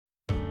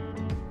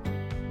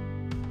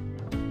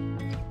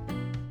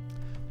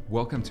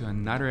Welcome to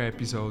another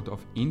episode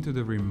of Into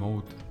the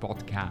Remote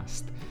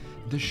podcast,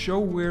 the show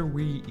where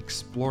we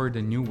explore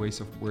the new ways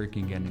of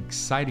working and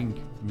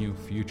exciting new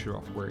future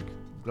of work.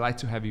 Glad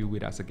to have you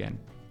with us again.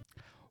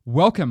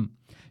 Welcome.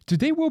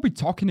 Today we'll be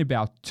talking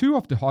about two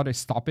of the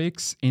hottest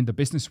topics in the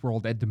business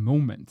world at the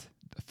moment,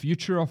 the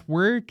future of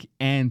work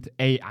and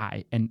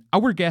AI. And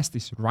our guest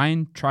is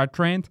Ryan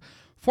Chartrand,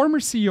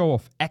 former CEO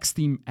of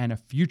X-Team and a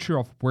future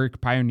of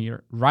work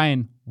pioneer.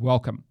 Ryan,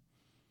 welcome.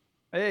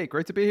 Hey,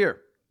 great to be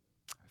here.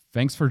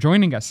 Thanks for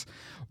joining us.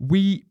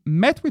 We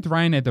met with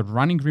Ryan at the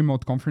Running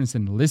Remote conference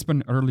in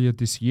Lisbon earlier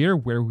this year,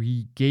 where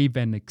we gave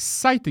an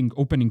exciting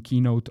opening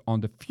keynote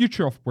on the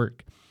future of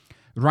work.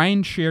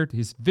 Ryan shared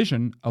his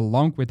vision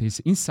along with his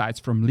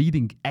insights from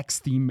leading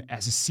X-Team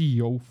as a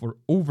CEO for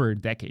over a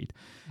decade.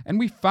 And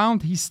we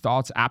found his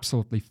thoughts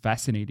absolutely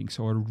fascinating,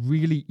 so we're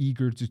really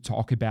eager to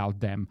talk about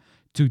them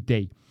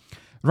today.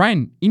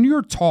 Ryan, in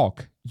your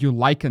talk, you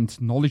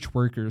likened knowledge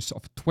workers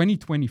of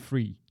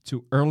 2023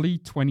 to early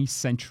 20th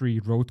century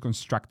road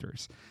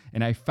constructors.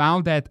 And I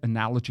found that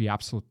analogy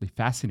absolutely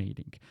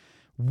fascinating.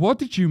 What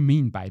did you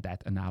mean by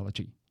that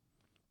analogy?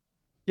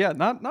 Yeah,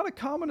 not a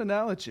common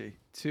analogy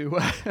to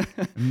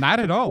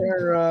not at all.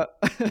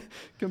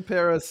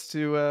 Compare us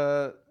to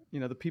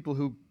the people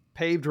who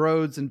paved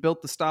roads and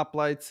built the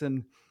stoplights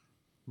and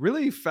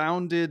really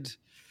founded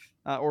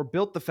or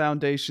built the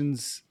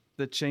foundations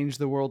that changed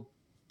the world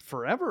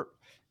forever.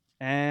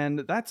 And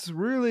that's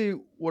really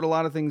what a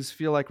lot of things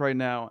feel like right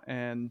now.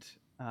 And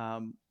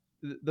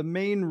the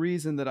main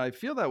reason that I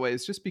feel that way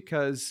is just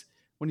because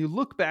when you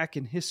look back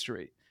in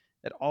history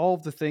at all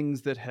of the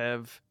things that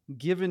have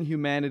given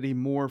humanity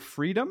more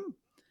freedom,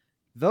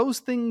 those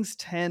things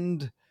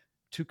tend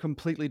to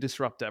completely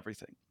disrupt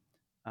everything.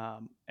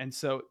 And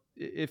so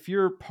if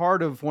you're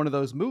part of one of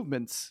those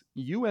movements,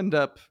 you end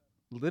up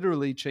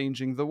literally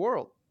changing the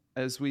world.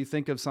 As we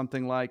think of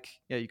something like,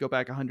 you go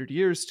back 100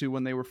 years to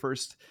when they were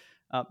first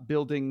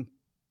building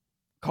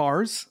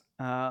cars,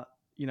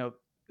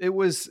 it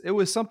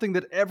was something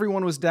that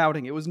everyone was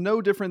doubting. It was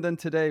no different than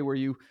today, where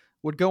you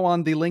would go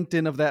on the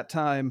LinkedIn of that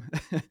time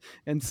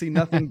and see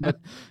nothing but,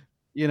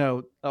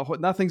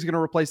 nothing's going to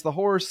replace the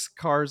horse.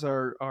 Cars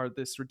are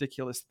this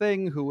ridiculous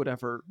thing. Who would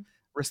ever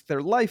risk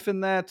their life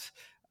in that?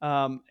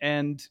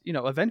 And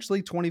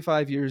eventually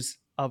 25 years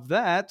of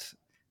that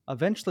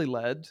eventually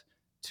led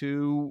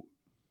to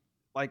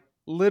like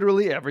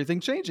literally everything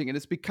changing. And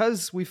it's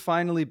because we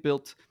finally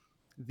built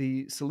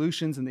the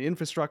solutions and the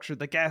infrastructure,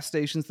 the gas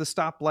stations, the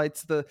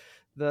stoplights,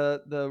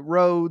 the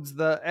roads,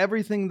 the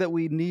everything that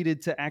we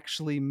needed to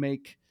actually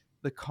make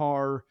the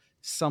car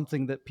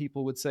something that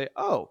people would say,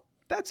 oh,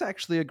 that's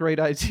actually a great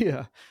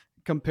idea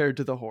compared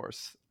to the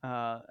horse,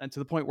 and to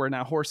the point where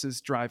now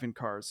horses drive in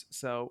cars.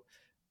 So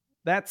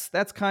that's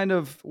kind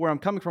of where I'm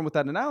coming from with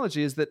that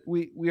analogy, is that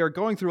we are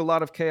going through a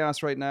lot of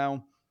chaos right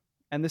now,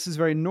 and this is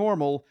very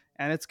normal,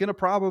 and it's going to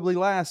probably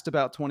last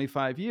about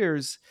 25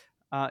 years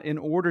in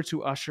order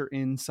to usher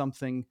in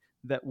something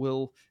that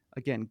will,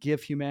 again,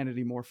 give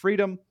humanity more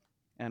freedom.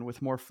 And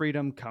with more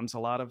freedom comes a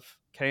lot of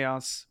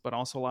chaos, but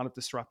also a lot of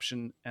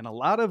disruption and a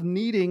lot of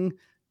needing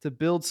to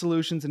build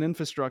solutions and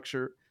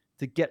infrastructure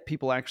to get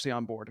people actually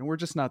on board. And we're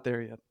just not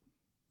there yet.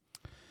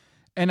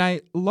 And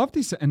I love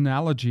this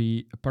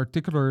analogy,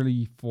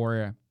 particularly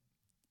for,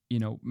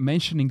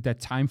 mentioning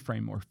that time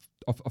frame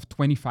of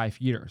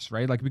 25 years,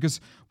 right? Like, because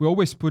we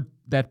always put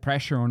that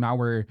pressure on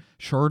our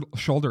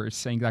shoulders,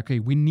 saying that, okay,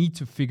 we need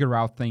to figure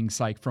out things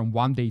like from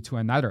one day to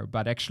another,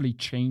 but actually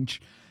change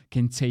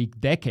can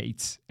take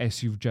decades,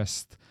 as you've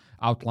just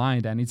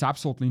outlined. And it's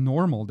absolutely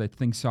normal that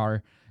things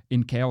are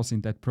in chaos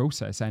in that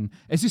process. And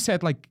as you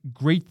said, like,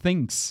 great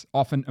things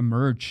often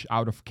emerge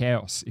out of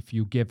chaos if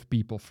you give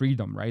people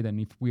freedom, right?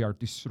 And if we are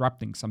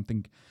disrupting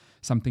something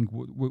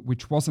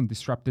which wasn't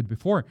disrupted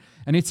before.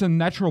 And it's a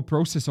natural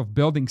process of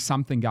building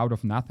something out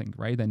of nothing,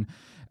 right? And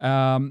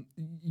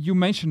you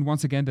mentioned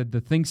once again that the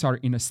things are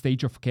in a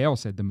stage of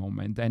chaos at the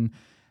moment. And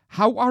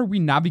how are we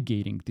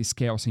navigating this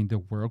chaos in the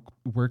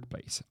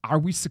workplace? Are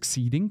we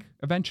succeeding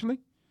eventually?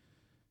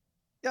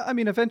 Yeah, I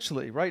mean,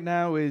 eventually. Right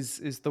now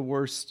is the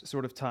worst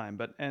sort of time.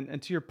 But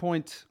and to your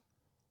point,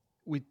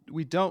 we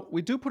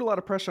do put a lot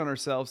of pressure on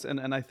ourselves,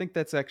 and I think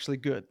that's actually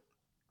good.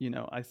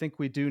 I think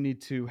we do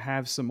need to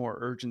have some more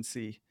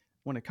urgency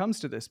when it comes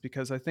to this,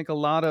 because I think a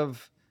lot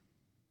of,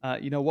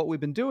 what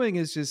we've been doing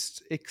is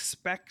just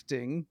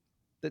expecting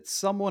that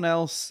someone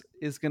else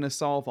is going to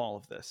solve all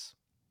of this.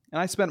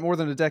 And I spent more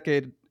than a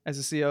decade as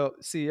a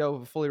CEO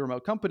of a fully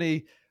remote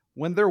company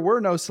when there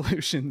were no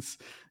solutions.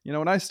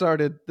 When I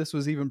started, this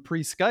was even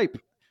pre-Skype.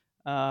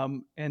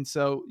 And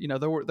so,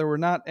 there were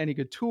not any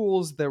good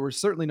tools. There were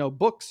certainly no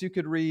books you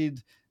could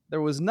read.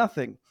 There was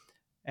nothing.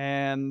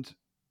 And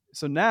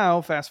so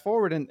now, fast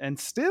forward, and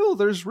still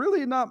there's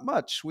really not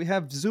much. We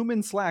have Zoom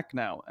and Slack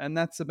now, and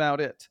that's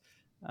about it.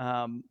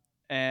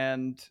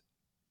 And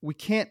we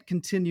can't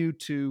continue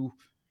to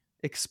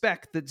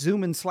expect that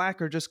Zoom and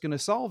Slack are just going to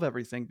solve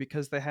everything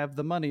because they have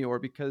the money or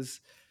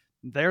because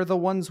they're the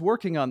ones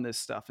working on this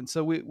stuff. And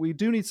so we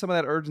do need some of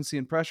that urgency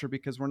and pressure,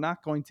 because we're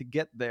not going to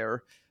get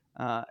there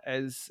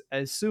as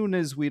soon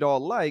as we'd all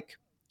like,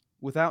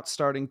 without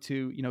starting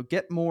to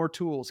get more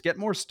tools, get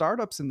more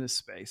startups in this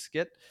space,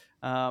 get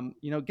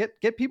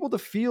people to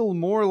feel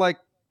more like,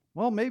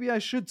 well, maybe I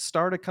should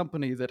start a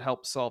company that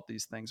helps solve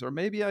these things, or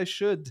maybe I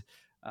should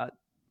uh,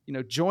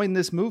 join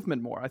this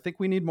movement more. I think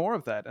we need more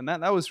of that, and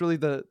that was really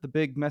the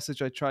big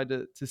message I tried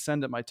to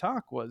send at my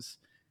talk. Was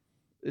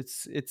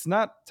it's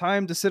not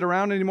time to sit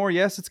around anymore.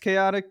 Yes, it's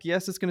chaotic.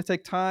 Yes, it's going to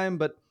take time,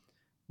 but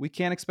we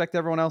can't expect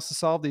everyone else to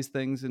solve these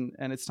things, and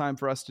it's time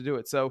for us to do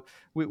it. So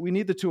we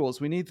need the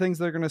tools. We need things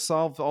that are going to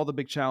solve all the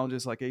big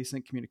challenges like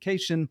async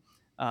communication,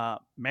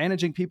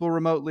 managing people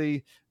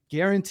remotely,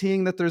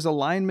 guaranteeing that there's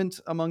alignment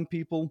among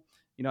people.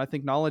 I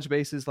think knowledge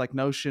bases like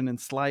Notion and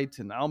Slight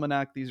and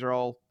Almanac, these are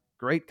all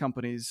great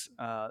companies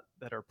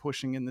that are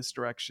pushing in this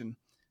direction.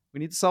 We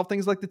need to solve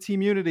things like the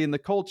team unity and the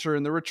culture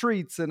and the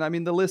retreats. And I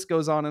mean, the list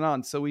goes on and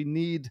on. So we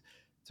need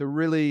to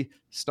really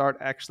start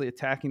actually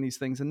attacking these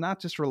things and not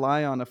just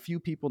rely on a few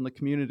people in the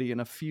community and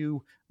a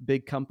few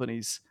big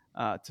companies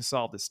to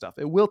solve this stuff.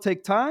 It will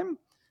take time,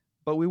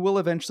 but we will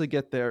eventually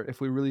get there if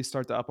we really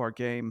start to up our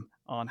game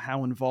on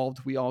how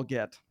involved we all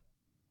get.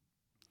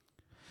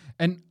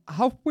 And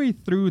halfway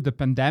through the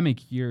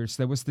pandemic years,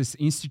 there was this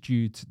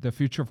institute, the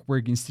Future of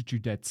Work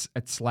Institute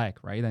at Slack,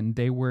 right? And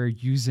they were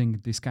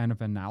using this kind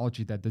of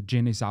analogy that the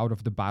gin is out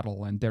of the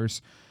bottle and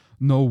there's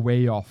no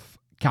way of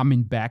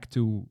coming back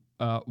to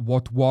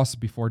what was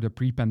before the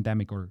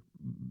pre-pandemic or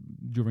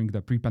during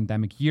the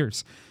pre-pandemic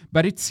years.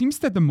 But it seems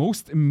that the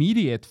most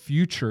immediate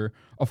future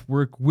of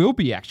work will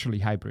be actually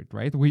hybrid,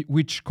 right?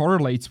 Which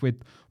correlates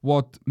with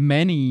what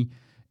many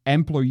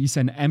employees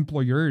and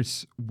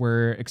employers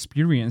were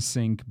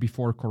experiencing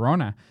before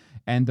Corona.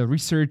 And the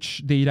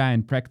research data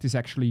and practice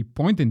actually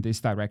point in this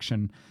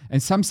direction.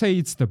 And some say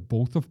it's the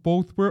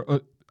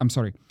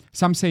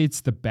some say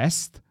it's the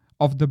best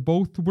of the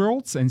both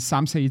worlds, and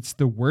some say it's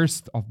the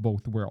worst of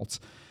both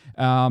worlds.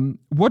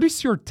 What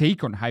is your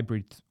take on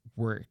hybrid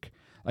work?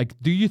 Like,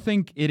 do you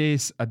think it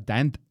is a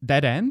dead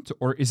end,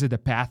 or is it a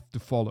path to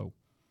follow?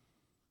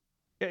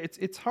 Yeah,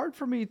 it's hard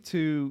for me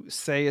to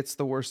say it's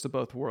the worst of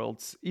both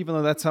worlds, even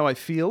though that's how I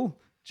feel,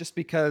 just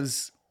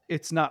because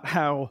it's not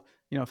how,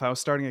 if I was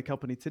starting a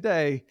company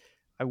today,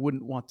 I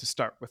wouldn't want to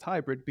start with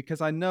hybrid because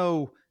I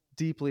know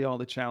deeply all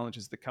the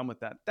challenges that come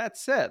with that. That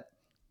said,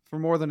 for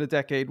more than a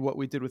decade, what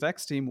we did with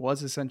X Team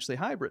was essentially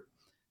hybrid.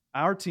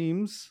 Our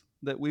teams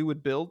that we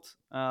would build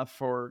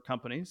for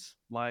companies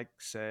like,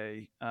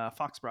 say,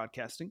 Fox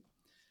Broadcasting,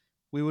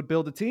 we would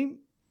build a team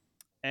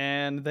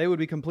and they would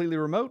be completely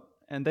remote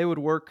and they would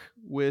work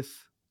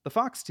with the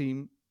Fox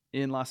team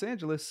in Los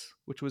Angeles,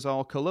 which was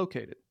all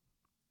co-located.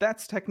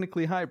 That's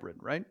technically hybrid,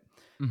 right?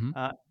 Mm-hmm.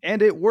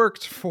 And it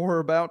worked for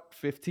about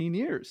 15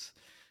 years.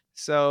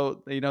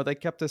 So, they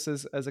kept us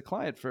as a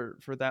client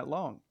for that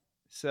long.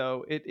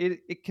 So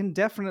it can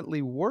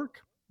definitely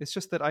work. It's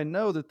just that I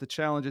know that the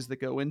challenges that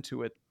go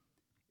into it,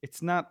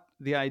 it's not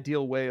the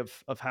ideal way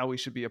of how we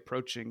should be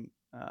approaching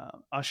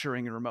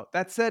ushering in remote.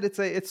 That said,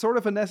 it's sort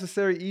of a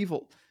necessary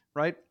evil,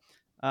 right?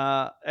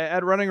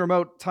 At Running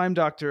Remote, Time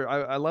Doctor,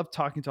 I love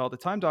talking to all the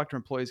Time Doctor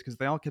employees because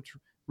they all kept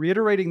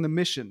reiterating the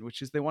mission,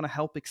 which is they want to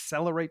help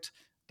accelerate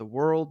the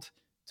world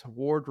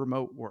toward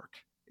remote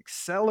work.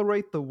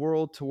 Accelerate the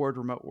world toward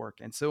remote work.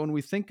 And so when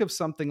we think of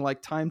something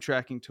like time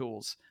tracking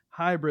tools,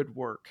 hybrid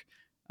work,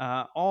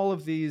 all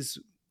of these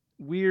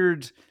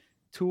weird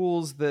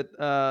tools that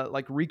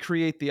like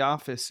recreate the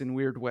office in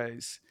weird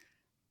ways,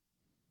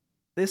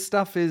 this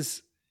stuff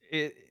is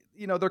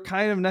they're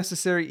kind of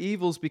necessary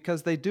evils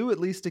because they do at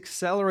least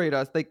accelerate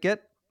us.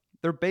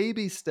 They're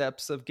baby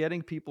steps of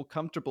getting people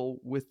comfortable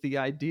with the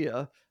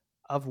idea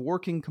of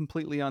working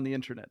completely on the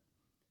internet.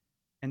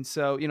 And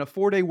so,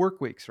 4-day work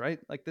weeks, right?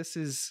 Like this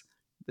is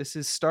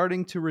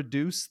starting to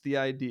reduce the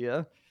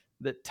idea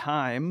that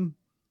time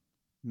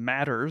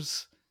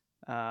matters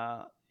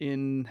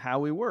in how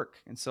we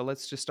work. And so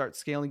let's just start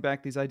scaling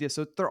back these ideas.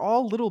 So they're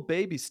all little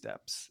baby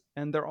steps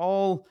and they're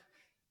all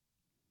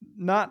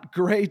not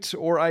great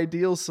or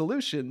ideal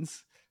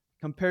solutions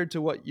compared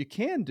to what you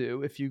can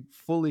do if you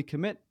fully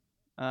commit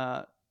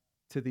to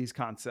these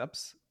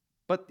concepts.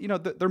 But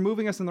they're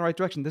moving us in the right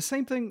direction. The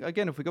same thing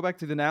again, if we go back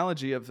to the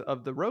analogy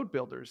of the road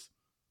builders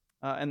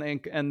and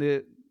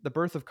the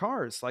birth of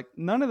cars, like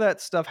none of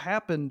that stuff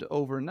happened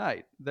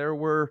overnight. There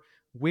were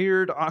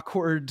weird,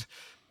 awkward,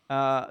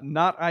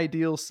 not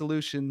ideal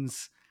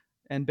solutions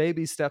and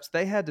baby steps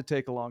they had to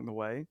take along the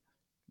way.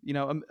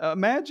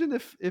 Imagine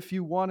if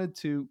you wanted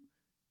to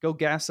go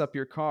gas up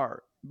your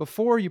car.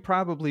 Before, you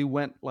probably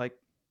went like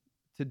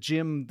to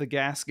Jim the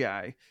gas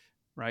guy,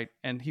 right?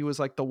 And he was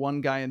like the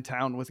one guy in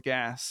town with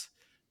gas.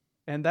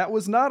 And that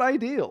was not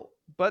ideal,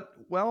 but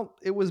well,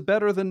 it was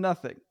better than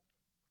nothing.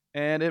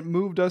 And it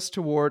moved us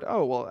toward,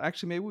 oh, well,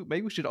 actually,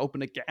 maybe we should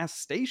open a gas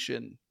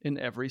station in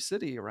every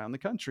city around the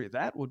country.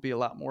 That would be a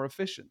lot more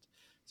efficient.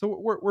 So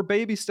we're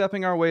baby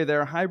stepping our way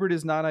there. Hybrid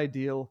is not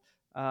ideal.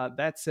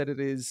 That said,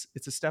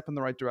 it's a step in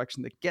the right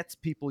direction that gets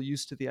people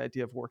used to the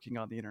idea of working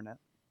on the internet.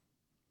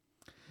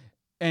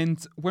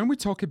 And when we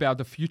talk about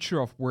the future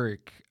of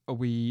work,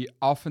 we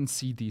often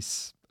see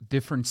these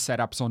different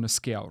setups on a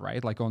scale,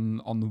 right? Like on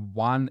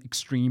one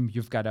extreme,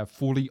 you've got a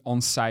fully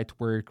on-site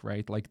work,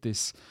 right? Like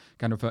this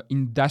kind of a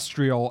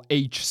industrial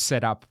age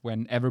setup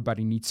when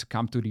everybody needs to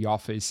come to the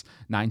office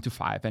 9 to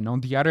 5. And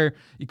on the other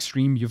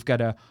extreme, you've got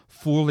a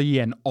fully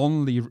and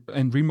only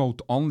and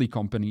remote only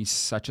companies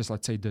such as,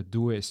 let's say, the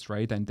Doist,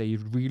 right? And they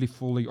really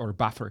fully, or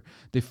Buffer,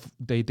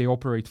 they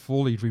operate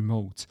fully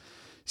remote.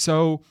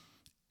 So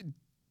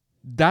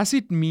does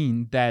it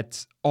mean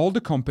that all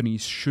the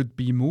companies should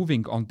be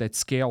moving on that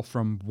scale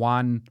from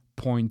one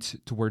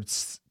point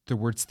towards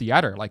the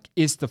other? Like,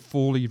 is the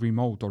fully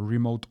remote or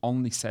remote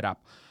only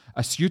setup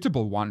a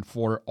suitable one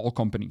for all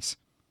companies?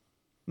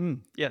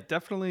 Yeah,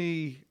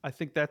 definitely. I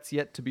think that's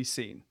yet to be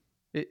seen.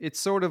 It's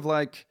sort of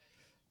like,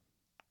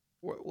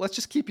 let's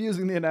just keep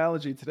using the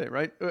analogy today,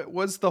 right?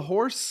 Was the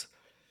horse,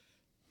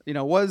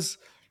 was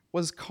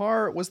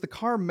the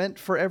car meant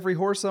for every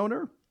horse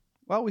owner?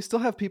 Well, we still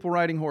have people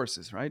riding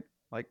horses, right?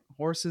 Like,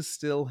 horses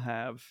still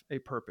have a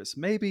purpose.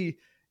 Maybe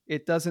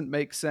it doesn't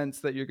make sense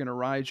that you're going to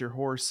ride your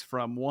horse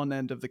from one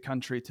end of the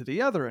country to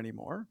the other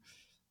anymore.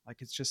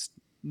 Like, it's just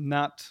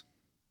not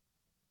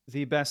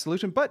the best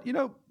solution. But,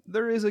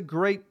 there is a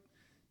great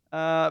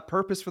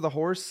purpose for the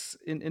horse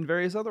in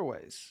various other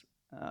ways.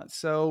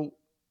 So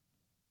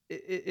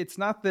it's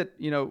not that,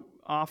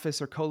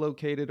 office or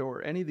co-located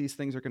or any of these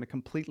things are going to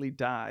completely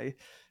die.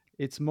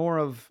 It's more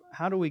of,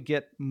 how do we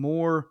get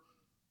more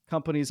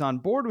companies on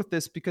board with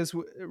this? Because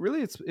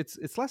really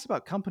it's less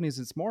about companies,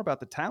 it's more about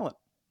the talent.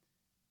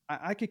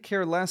 I could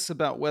care less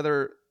about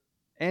whether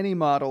any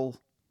model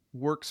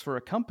works for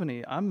a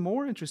company. I'm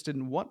more interested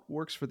in what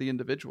works for the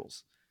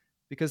individuals,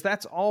 because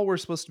that's all we're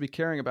supposed to be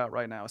caring about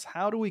right now, is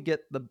how do we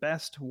get the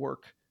best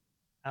work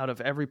out of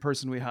every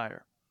person we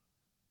hire?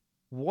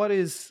 What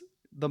is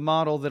the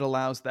model that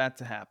allows that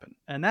to happen?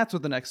 And that's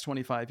what the next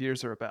 25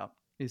 years are about,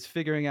 is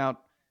figuring out,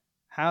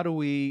 how do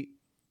we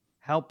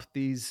help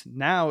these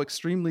now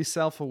extremely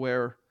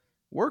self-aware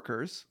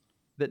workers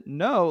that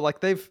know, like,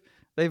 they've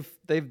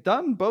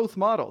done both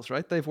models,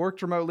 right? They've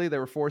worked remotely, they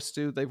were forced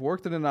to, they've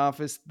worked in an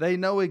office, they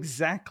know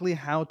exactly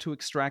how to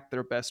extract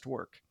their best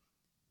work.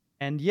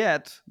 And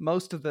yet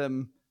most of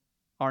them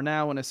are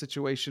now in a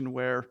situation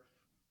where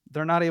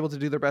they're not able to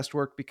do their best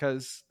work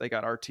because they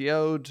got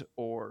RTO'd,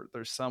 or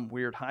there's some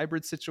weird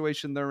hybrid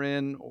situation they're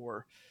in,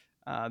 or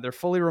they're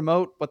fully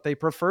remote, but they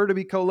prefer to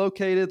be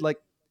co-located. Like,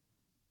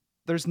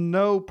 there's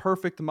no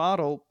perfect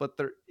model, but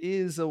there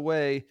is a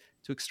way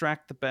to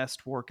extract the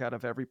best work out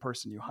of every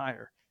person you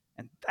hire.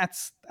 And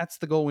that's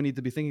the goal we need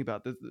to be thinking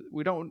about.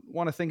 We don't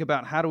want to think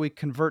about, how do we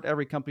convert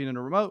every company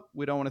into remote?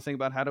 We don't want to think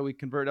about, how do we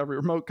convert every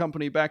remote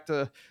company back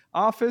to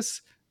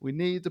office? We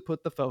need to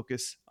put the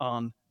focus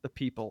on the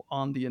people,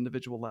 on the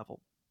individual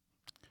level.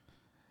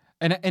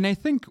 And I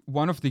think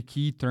one of the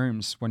key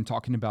terms when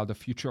talking about the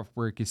future of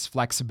work is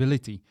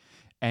flexibility.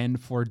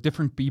 And for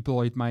different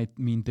people, it might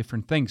mean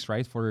different things,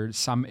 right? For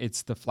some,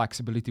 it's the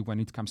flexibility when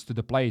it comes to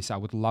the place. I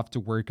would love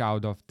to work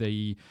out of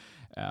the,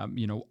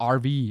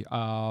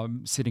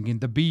 RV, sitting in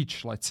the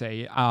beach, let's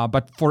say.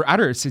 But for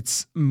others,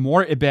 it's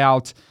more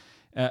about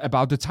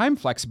the time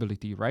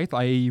flexibility, right?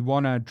 I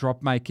want to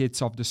drop my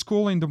kids off to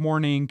school in the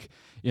morning,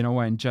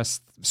 and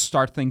just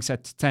start things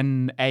at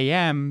 10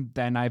 a.m.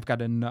 Then I've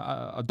got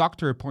a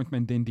doctor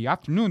appointment in the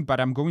afternoon, but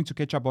I'm going to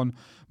catch up on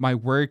my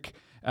work,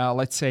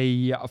 let's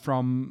say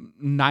from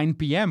 9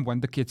 p.m. when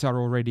the kids are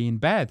already in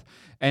bed.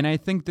 And I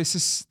think this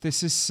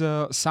is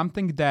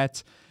something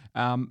that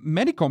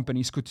many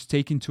companies could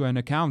take into an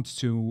account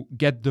to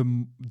get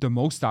the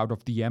most out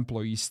of the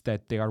employees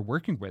that they are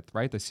working with,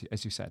 right?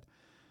 As you said.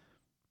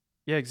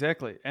 Yeah,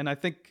 exactly. And I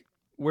think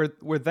where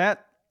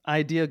that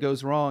idea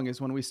goes wrong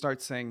is when we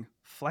start saying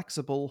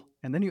flexible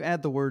and then you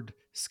add the word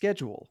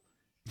schedule.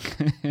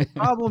 The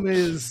problem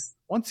is,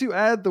 once you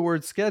add the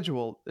word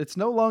schedule, it's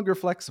no longer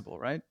flexible,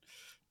 right?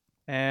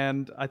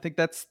 And I think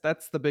that's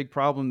the big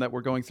problem that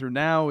we're going through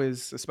now,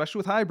 is especially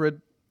with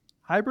hybrid.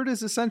 Hybrid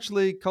is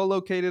essentially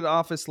co-located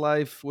office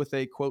life with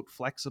a, quote,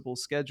 flexible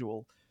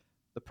schedule.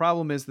 The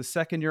problem is, the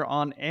second you're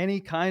on any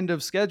kind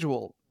of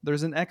schedule,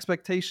 there's an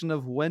expectation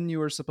of when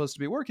you are supposed to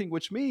be working,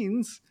 which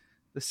means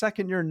the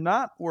second you're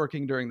not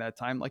working during that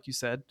time, like you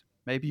said,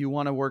 maybe you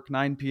want to work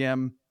 9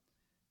 p.m.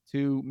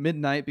 to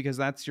midnight because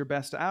that's your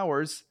best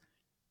hours.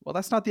 Well,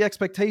 that's not the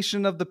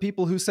expectation of the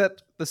people who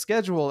set the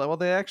schedule. Well,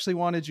 they actually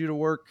wanted you to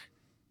work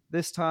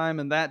this time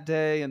and that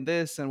day and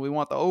this, and we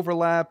want the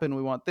overlap and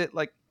we want that.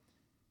 Like,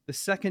 the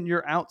second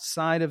you're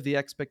outside of the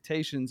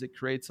expectations, it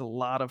creates a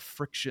lot of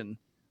friction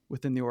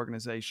within the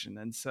organization.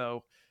 And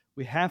so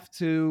we have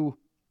to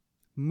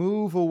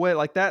move away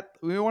like that.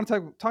 We want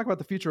to talk about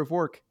the future of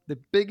work. The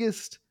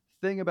biggest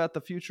thing about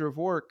the future of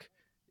work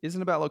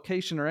isn't about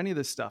location or any of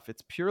this stuff.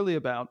 It's purely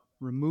about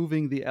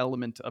removing the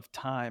element of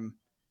time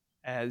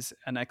as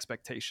an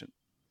expectation.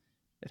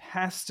 It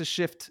has to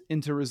shift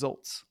into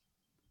results.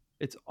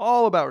 It's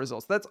all about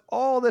results. That's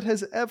all that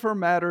has ever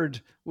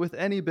mattered with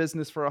any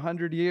business for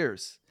 100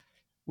 years.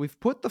 We've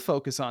put the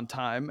focus on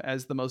time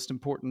as the most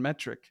important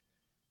metric.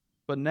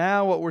 But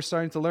now what we're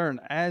starting to learn,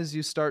 as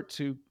you start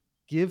to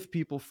give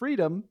people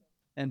freedom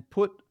and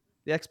put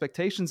the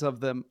expectations of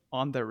them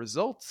on their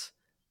results,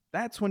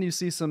 that's when you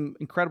see some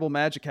incredible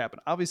magic happen.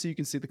 Obviously, you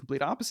can see the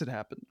complete opposite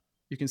happen.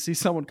 You can see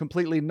someone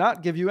completely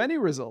not give you any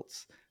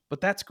results,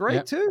 but that's Yeah.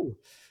 great too,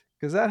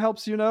 because that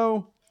helps you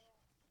know,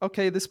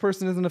 okay, this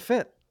person isn't a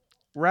fit.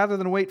 Rather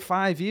than wait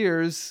 5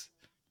 years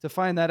to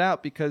find that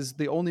out because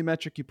the only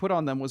metric you put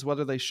on them was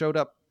whether they showed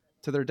up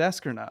to their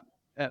desk or not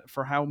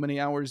for how many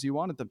hours you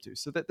wanted them to.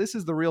 So that this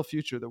is the real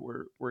future that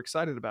we're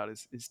excited about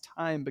is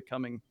time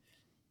becoming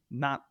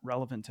not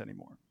relevant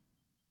anymore.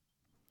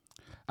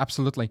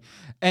 Absolutely.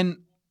 And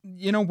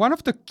one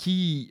of the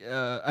key,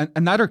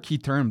 another key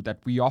term that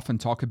we often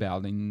talk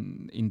about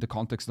in the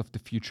context of the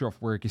future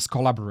of work is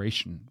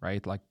collaboration,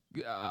 right? Like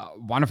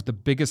one of the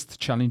biggest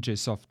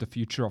challenges of the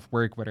future of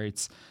work, whether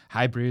it's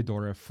hybrid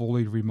or a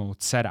fully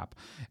remote setup.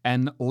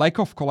 And lack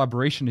of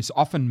collaboration is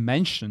often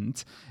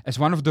mentioned as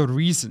one of the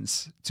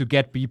reasons to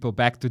get people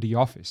back to the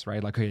office,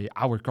 right? Like, hey,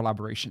 our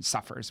collaboration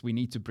suffers. We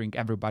need to bring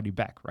everybody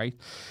back, right?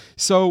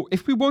 So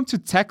if we want to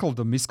tackle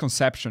the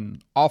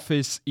misconception,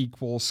 office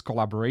equals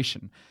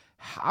collaboration,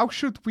 how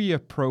should we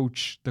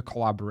approach the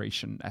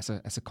collaboration as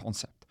a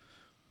concept?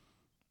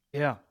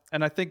 Yeah.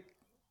 And I think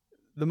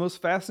the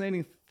most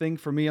fascinating thing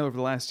for me over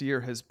the last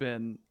year has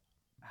been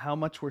how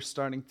much we're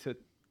starting to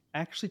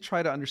actually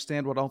try to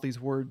understand what all these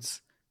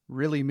words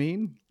really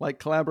mean, like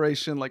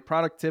collaboration, like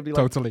productivity.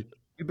 Like Totally.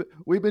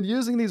 we've been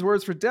using these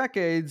words for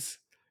decades,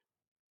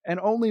 and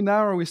only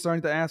now are we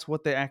starting to ask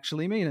what they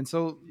actually mean. And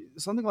so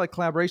something like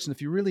collaboration,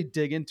 if you really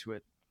dig into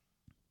it,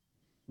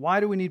 why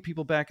do we need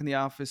people back in the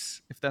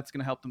office if that's going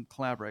to help them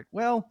collaborate?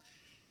 Well,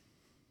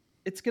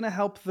 it's going to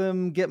help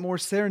them get more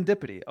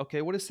serendipity.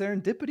 Okay, what does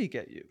serendipity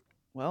get you?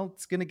 Well,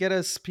 it's going to get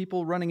us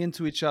people running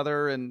into each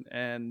other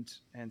and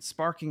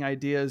sparking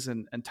ideas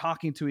and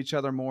talking to each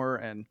other more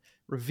and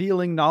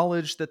revealing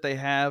knowledge that they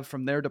have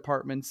from their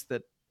departments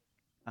that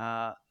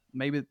uh,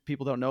 maybe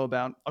people don't know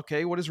about.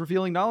 Okay, what does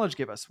revealing knowledge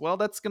give us? Well,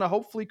 that's going to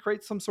hopefully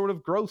create some sort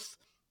of growth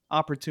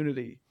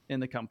opportunity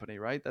in the company,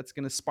 right? That's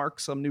going to spark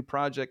some new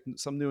project,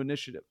 some new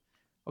initiative.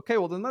 Okay,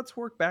 well, then let's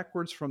work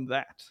backwards from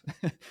that.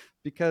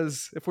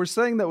 Because if we're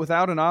saying that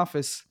without an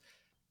office,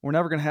 we're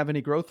never going to have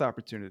any growth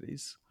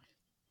opportunities,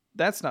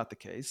 that's not the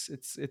case.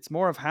 It's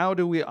more of how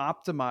do we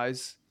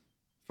optimize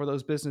for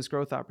those business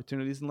growth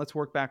opportunities, and let's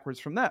work backwards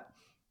from that.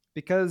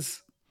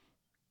 Because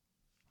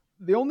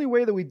the only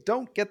way that we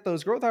don't get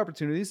those growth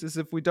opportunities is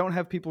if we don't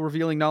have people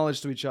revealing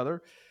knowledge to each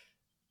other.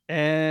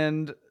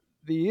 And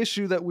the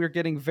issue that we're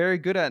getting very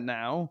good at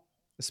now,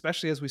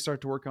 especially as we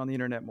start to work on the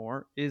internet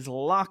more, is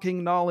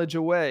locking knowledge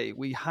away.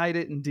 We hide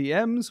it in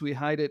DMs, we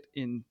hide it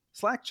in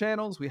Slack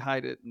channels, we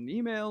hide it in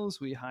emails,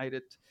 we hide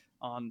it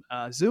on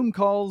Zoom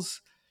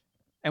calls,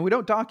 and we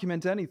don't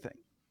document anything.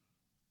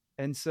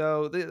 And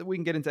so we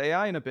can get into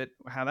AI in a bit,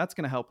 how that's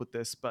going to help with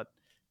this. But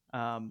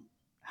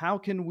how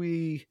can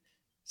we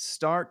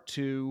start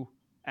to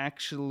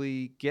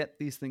actually get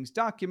these things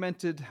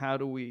documented? How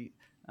do we,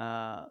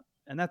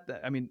 and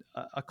I mean,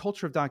 a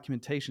culture of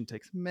documentation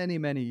takes many,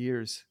 many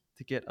years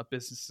to get a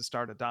business to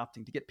start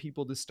adopting, to get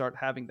people to start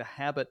having the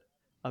habit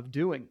of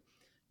doing.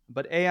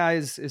 But AI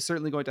is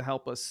certainly going to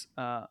help us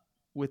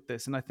with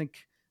this. And I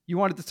think you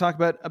wanted to talk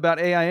about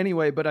AI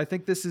anyway, but I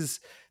think this is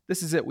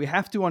it. We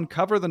have to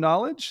uncover the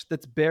knowledge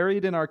that's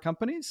buried in our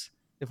companies.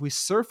 If we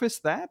surface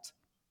that,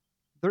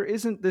 there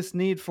isn't this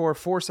need for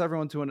force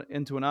everyone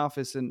into an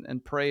office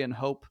and pray and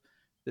hope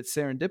that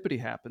serendipity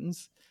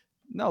happens.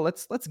 No,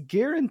 let's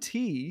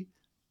guarantee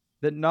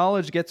that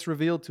knowledge gets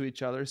revealed to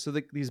each other so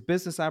that these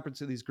business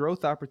opportunities, these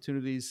growth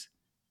opportunities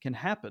can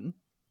happen.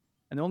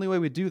 And the only way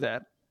we do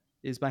that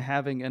is by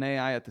having an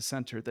AI at the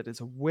center that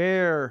is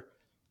aware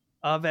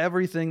of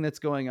everything that's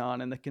going on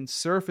and that can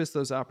surface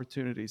those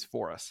opportunities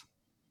for us.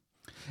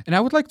 And I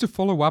would like to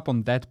follow up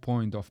on that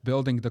point of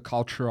building the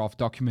culture of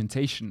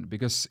documentation,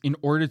 because in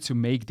order to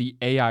make the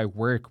AI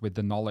work with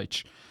the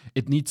knowledge,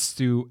 it needs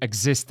to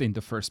exist in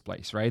the first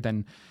place, right?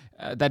 And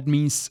that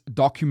means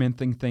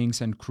documenting things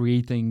and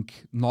creating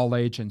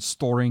knowledge and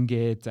storing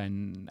it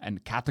and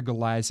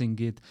categorizing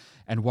it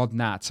and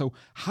whatnot. So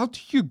how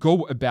do you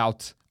go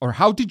about, or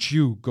how did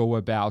you go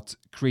about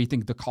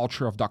creating the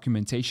culture of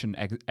documentation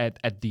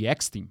at the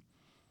X team?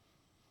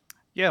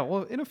 Yeah,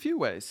 well, in a few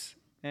ways.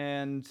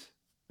 And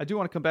I do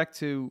want to come back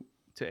to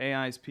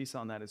AI's piece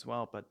on that as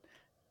well. But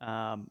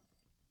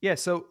yeah,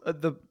 so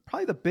the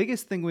probably the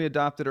biggest thing we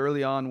adopted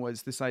early on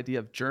was this idea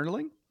of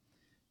journaling,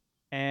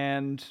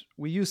 and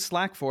we used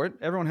Slack for it.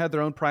 Everyone had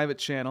their own private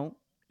channel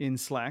in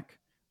Slack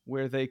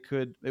where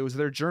it was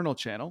their journal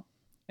channel,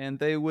 and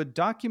they would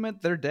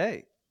document their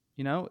day.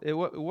 You know, it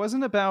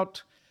wasn't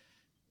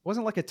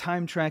like a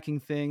time tracking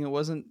thing. It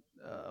wasn't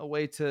a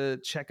way to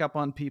check up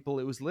on people.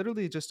 It was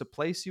literally just a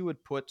place you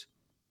would put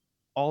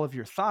all of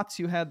your thoughts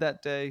you had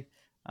that day,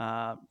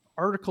 uh,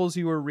 articles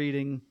you were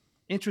reading,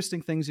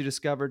 interesting things you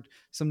discovered,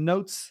 some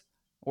notes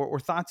or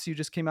thoughts you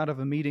just came out of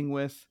a meeting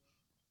with.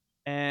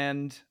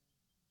 And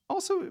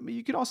also,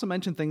 you could also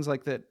mention things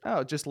like that,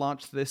 oh, just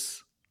launched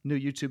this new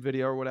YouTube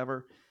video or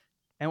whatever.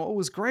 And what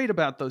was great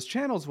about those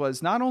channels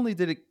was not only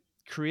did it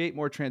create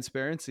more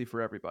transparency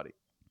for everybody,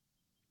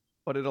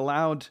 but it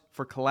allowed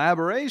for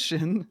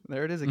collaboration.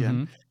 There it is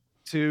again,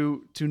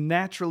 Mm-hmm. to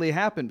naturally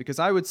happen, because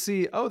I would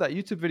see, oh, that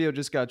YouTube video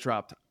just got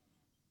dropped.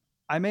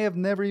 I may have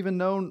never even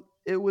known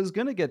it was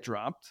going to get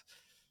dropped,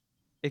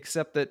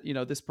 except that,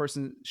 this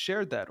person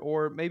shared that.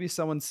 Or maybe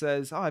someone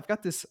says, oh, I've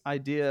got this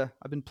idea.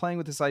 I've been playing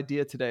with this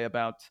idea today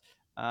about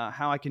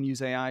how I can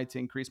use AI to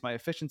increase my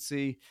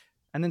efficiency.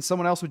 And then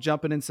someone else would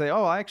jump in and say,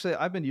 oh,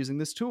 I've been using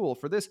this tool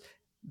for this.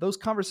 Those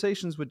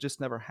conversations would just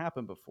never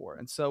happen before.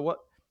 And so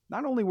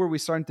not only were we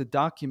starting to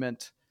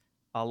document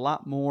a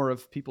lot more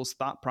of people's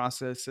thought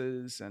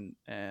processes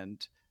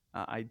and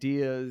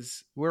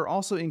ideas, we're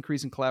also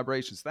increasing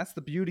collaborations. That's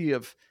the beauty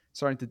of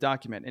starting to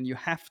document. And you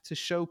have to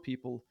show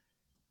people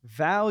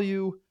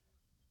value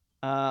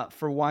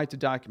for why to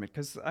document.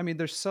 Because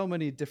there's so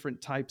many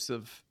different types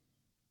of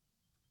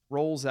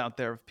roles out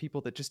there of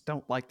people that just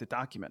don't like to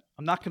document.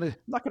 I'm not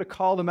gonna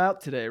call them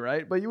out today,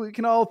 right? But we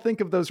can all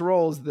think of those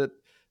roles that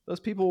those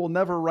people will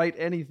never write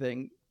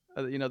anything.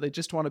 They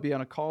just want to be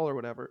on a call or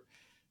whatever.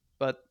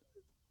 But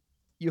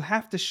you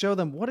have to show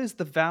them what is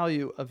the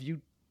value of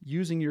you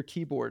using your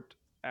keyboard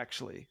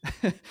actually,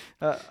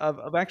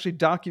 of actually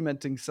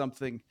documenting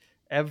something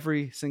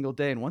every single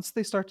day. And once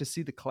they start to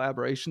see the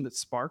collaboration that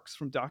sparks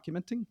from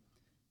documenting,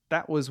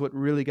 that was what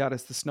really got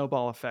us the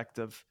snowball effect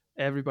of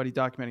everybody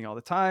documenting all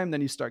the time.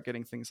 Then you start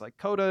getting things like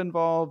Coda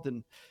involved,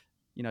 and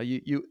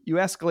you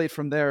escalate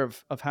from there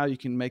of how you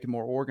can make it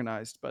more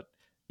organized. But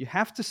you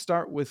have to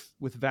start with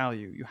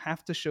value. You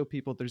have to show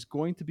people there's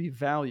going to be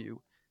value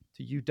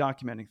to you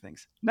documenting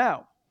things.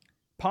 Now,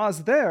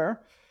 pause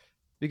there,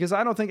 because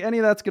I don't think any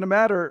of that's going to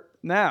matter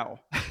now,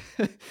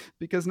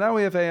 because now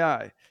we have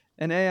AI,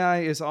 and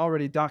AI is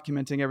already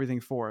documenting everything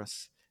for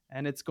us.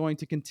 And it's going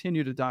to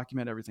continue to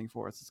document everything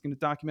for us. It's going to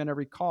document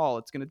every call.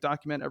 It's going to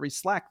document every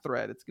Slack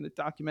thread. It's going to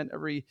document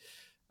every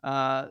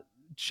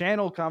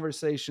channel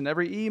conversation,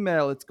 every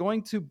email. It's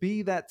going to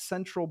be that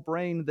central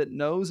brain that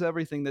knows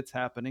everything that's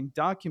happening,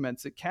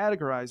 documents it,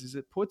 categorizes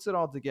it, puts it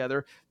all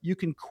together. You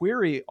can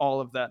query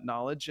all of that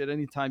knowledge at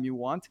any time you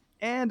want,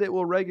 and it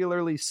will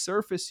regularly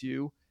surface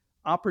you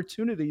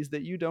opportunities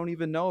that you don't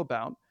even know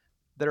about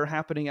that are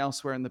happening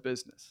elsewhere in the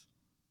business.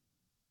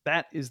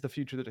 That is the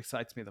future that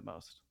excites me the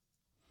most.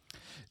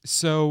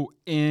 So,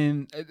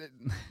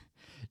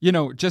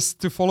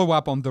 just to follow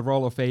up on the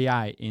role of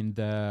AI in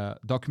the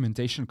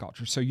documentation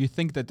culture. So, you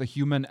think that the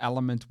human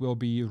element will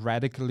be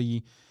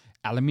radically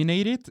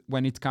eliminated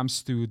when it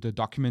comes to the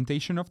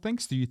documentation of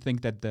things? Do you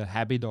think that the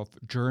habit of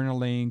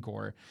journaling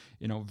or,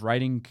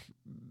 writing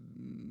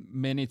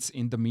minutes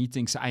in the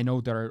meetings, I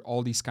know there are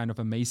all these kind of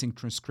amazing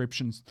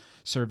transcription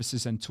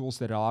services and tools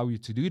that allow you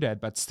to do that,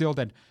 but still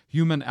that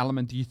human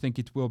element, do you think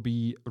it will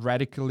be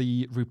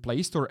radically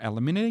replaced or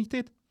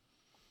eliminated?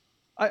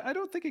 I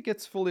don't think it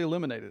gets fully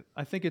eliminated.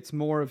 I think it's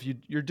more of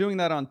you're doing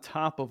that on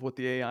top of what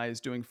the AI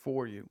is doing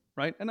for you,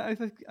 right? And I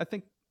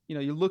think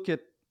you look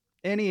at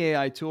any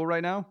AI tool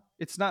right now,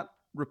 it's not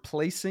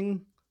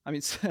replacing.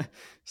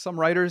 Some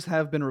writers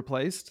have been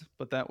replaced,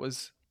 but that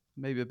was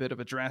maybe a bit of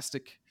a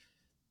drastic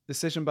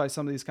decision by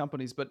some of these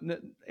companies. But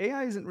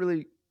AI isn't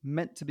really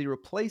meant to be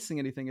replacing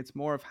anything. It's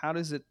more of how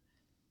does it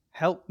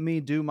help me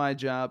do my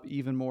job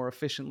even more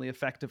efficiently,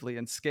 effectively,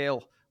 and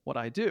scale what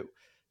I do.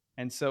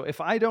 And so if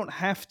I don't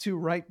have to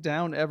write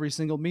down every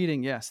single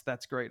meeting, yes,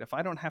 that's great. If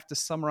I don't have to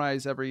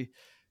summarize every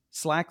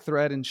Slack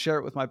thread and share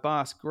it with my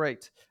boss,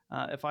 great.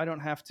 If I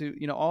don't have to,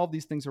 all of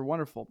these things are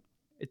wonderful.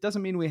 It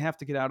doesn't mean we have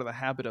to get out of the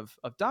habit of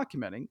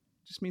documenting.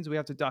 It just means we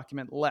have to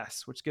document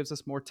less, which gives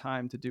us more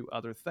time to do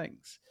other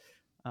things.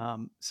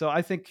 So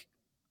I think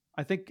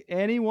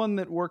anyone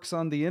that works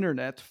on the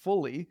internet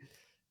fully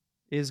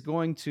is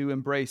going to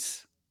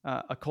embrace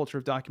a culture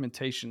of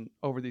documentation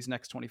over these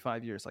next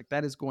 25 years. Like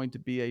that is going to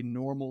be a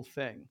normal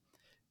thing.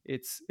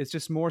 It's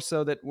just more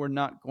so that we're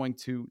not going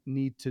to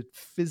need to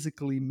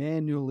physically,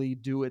 manually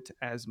do it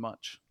as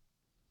much.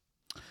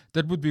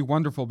 That would be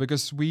wonderful,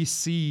 because we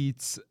see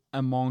it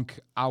among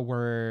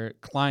our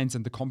clients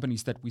and the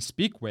companies that we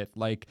speak with.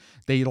 Like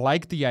they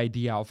like the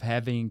idea of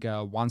having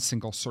one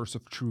single source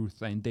of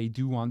truth, and they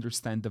do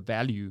understand the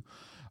value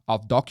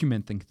of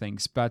documenting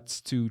things.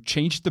 But to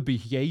change the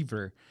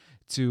behavior,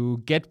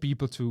 to get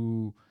people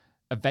to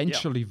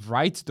eventually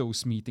write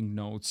those meeting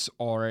notes,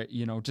 or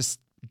just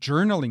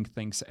journaling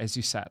things, as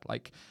you said,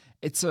 like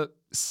it's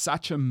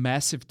such a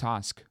massive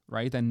task,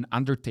 right? An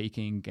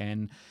undertaking.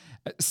 And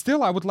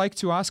still, I would like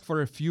to ask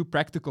for a few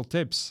practical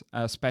tips,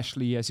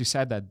 especially as you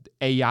said that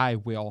AI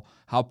will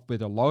help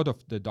with a lot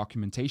of the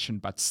documentation,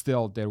 but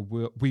still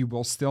we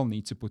will still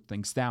need to put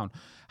things down.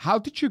 How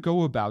did you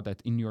go about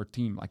that in your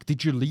team? Like,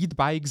 did you lead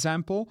by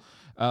example?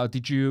 How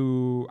did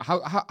you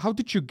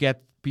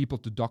get people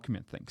to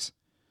document things?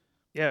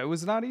 Yeah, it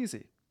was not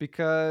easy,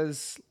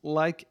 because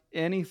like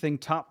anything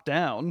top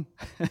down,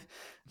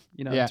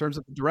 in terms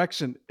of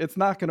direction, it's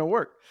not going to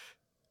work.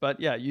 But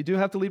yeah, you do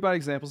have to lead by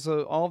example.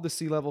 So all of the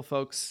C-level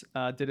folks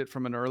did it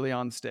from an early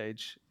on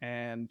stage,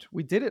 and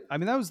we did it.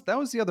 That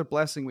was the other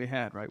blessing we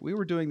had, right? We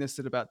were doing this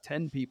at about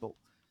 10 people.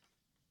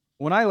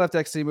 When I left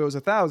XTeam, it was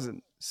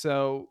 1,000.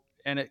 So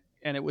and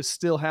it was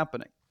still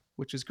happening,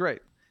 which is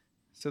great.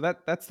 So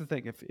that's the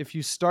thing. If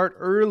you start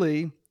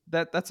early,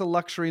 that's a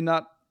luxury.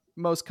 Not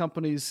most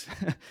companies,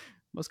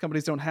 most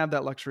companies don't have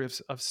that luxury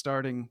of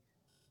starting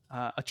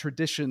a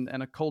tradition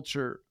and a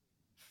culture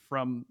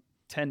from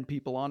 10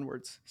 people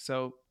onwards.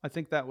 So I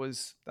think that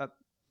was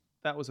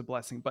a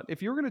blessing. But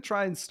if you were going to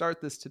try and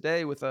start this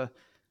today with a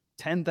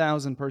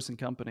 10,000 person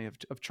company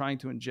of trying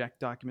to inject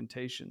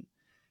documentation,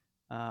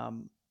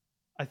 um,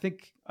 I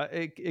think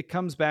it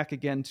comes back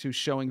again to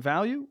showing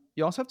value.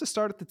 You also have to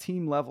start at the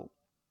team level.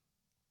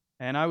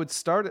 And I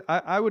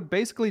would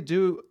basically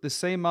do the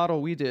same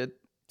model we did,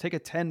 take a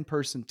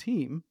 10-person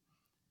team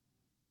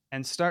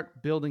and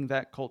start building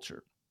that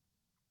culture,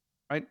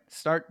 right?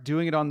 Start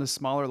doing it on the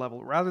smaller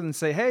level rather than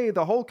say, hey,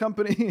 the whole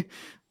company,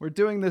 we're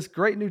doing this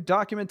great new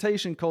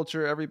documentation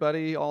culture,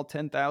 everybody, all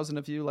 10,000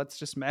 of you, let's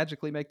just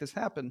magically make this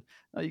happen.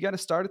 No, you got to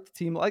start at the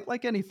team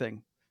like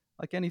anything.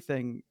 Like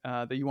anything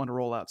that you want to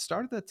roll out,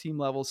 start at that team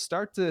level,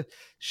 start to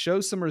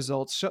show some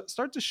results,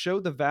 start to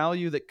show the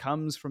value that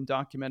comes from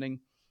documenting.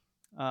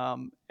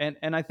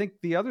 And I think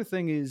the other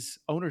thing is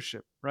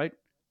ownership, right?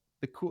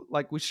 The cool,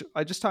 like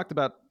I just talked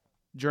about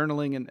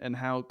journaling and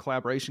how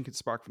collaboration can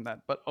spark from that,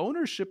 but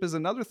ownership is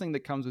another thing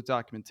that comes with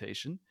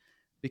documentation,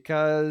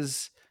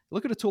 because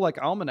look at a tool like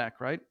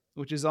Almanac, right?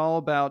 Which is all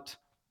about,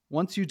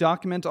 once you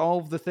document all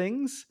of the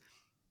things,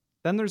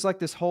 then there's like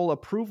this whole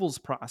approvals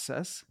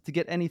process to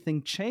get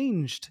anything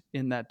changed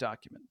in that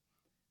document.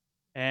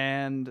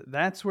 And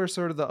that's where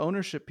sort of the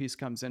ownership piece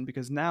comes in,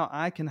 because now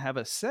I can have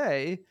a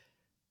say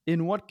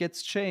in what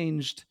gets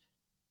changed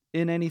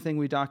in anything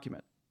we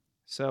document.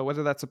 So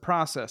whether that's a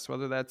process,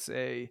 whether that's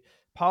a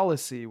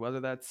policy, whether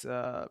that's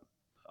a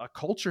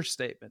culture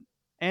statement,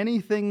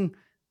 anything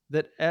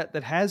that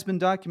has been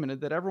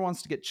documented that ever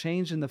wants to get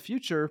changed in the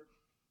future,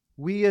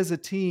 we as a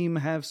team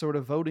have sort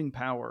of voting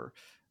power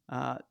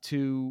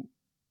to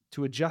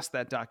adjust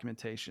that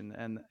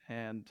documentation.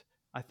 And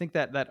I think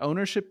that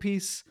ownership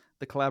piece,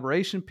 the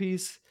collaboration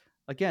piece,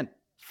 again,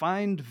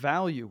 find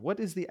value. What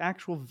is the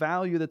actual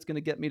value that's going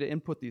to get me to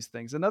input these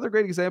things? Another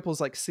great example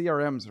is like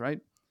CRMs, right?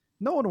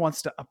 No one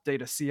wants to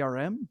update a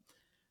CRM.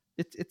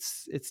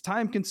 It's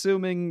time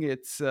consuming.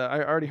 I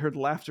already heard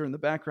laughter in the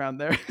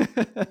background there.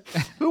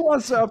 Who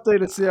wants to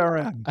update a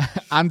CRM?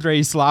 Andre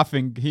is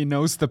laughing. He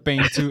knows the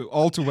pain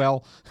all too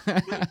well.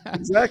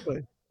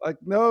 Exactly. Like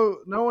no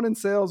one in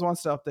sales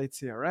wants to update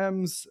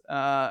CRMs,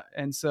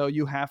 and so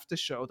you have to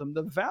show them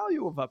the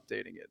value of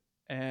updating it,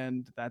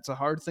 and that's a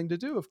hard thing to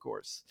do, of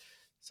course.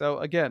 So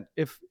again,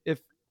 if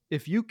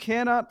you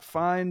cannot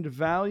find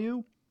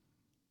value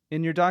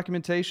in your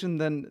documentation,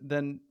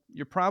 then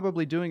you're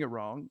probably doing it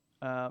wrong.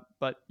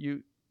 But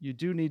you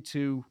do need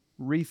to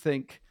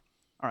rethink.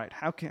 All right,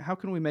 how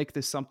can we make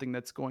this something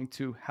that's going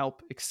to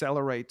help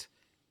accelerate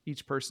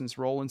each person's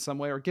role in some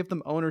way, or give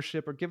them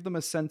ownership, or give them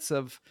a sense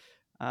of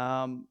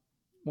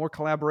more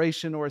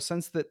collaboration, or a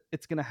sense that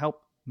it's going to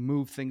help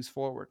move things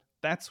forward.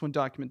 That's when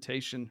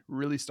documentation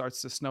really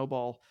starts to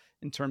snowball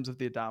in terms of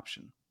the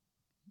adoption.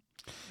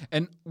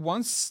 And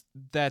once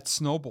that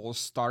snowball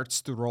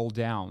starts to roll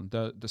down,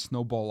 the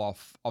snowball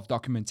of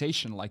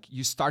documentation, like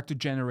you start to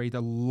generate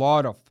a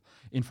lot of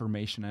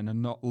information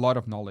and a lot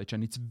of knowledge,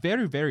 and it's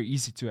very, very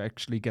easy to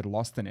actually get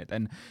lost in it.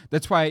 And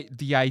that's why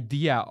the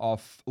idea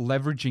of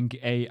leveraging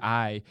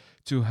AI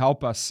to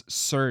help us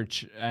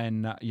search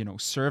and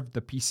serve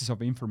the pieces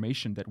of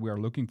information that we are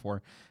looking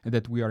for and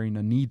that we are in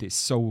a need is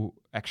so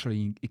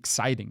actually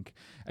exciting.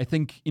 I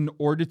think in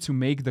order to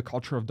make the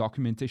culture of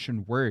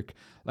documentation work,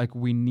 like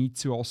we need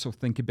to also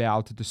think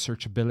about the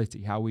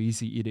searchability, how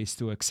easy it is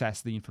to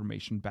access the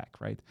information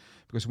back, right?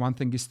 Because one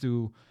thing is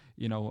to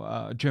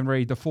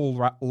generate the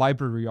full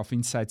library of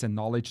insights and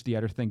knowledge. The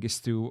other thing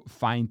is to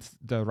find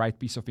the right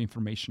piece of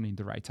information in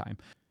the right time.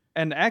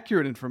 And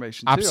accurate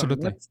information, too.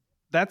 Absolutely. I mean,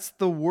 that's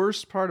the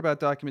worst part about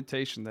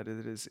documentation, that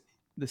it is,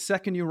 the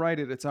second you write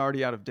it, it's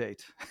already out of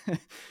date.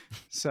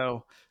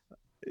 So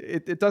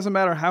it doesn't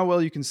matter how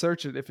well you can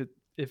search it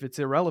if it's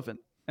irrelevant.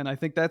 And I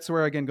think that's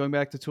where, again, going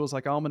back to tools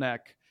like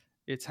Almanac,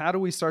 it's how do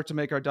we start to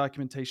make our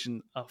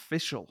documentation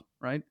official,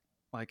 right?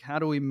 Like, how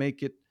do we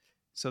make it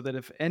so that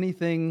if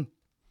anything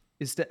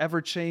is to ever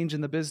change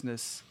in the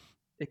business,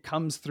 it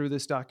comes through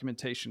this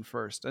documentation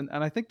first. And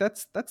I think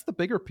that's the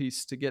bigger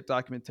piece to get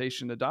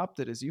documentation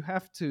adopted, is you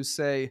have to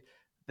say,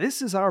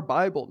 this is our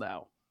Bible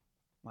now.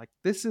 Like,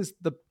 this is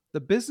the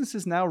business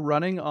is now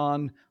running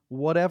on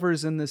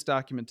whatever's in this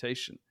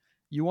documentation.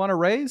 You want to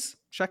raise?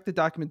 Check the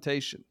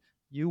documentation.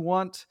 You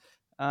want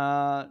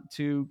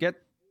to get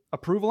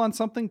approval on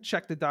something?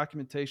 Check the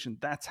documentation.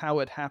 That's how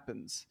it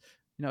happens.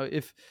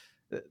 If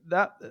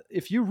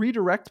you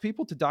redirect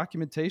people to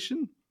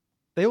documentation,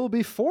 they will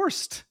be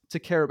forced to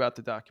care about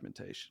the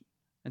documentation.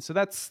 And so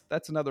that's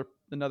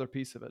another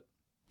piece of it.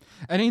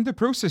 And in the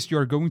process,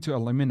 you're going to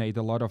eliminate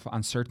a lot of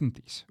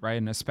uncertainties, right?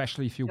 And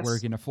especially if you Yes.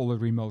 work in a fully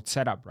remote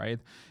setup, right?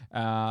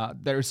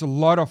 There's a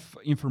lot of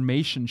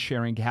information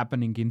sharing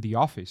happening in the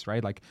office,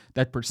 right? Like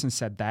that person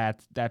said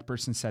that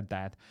person said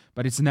that,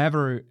 but it's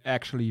never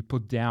actually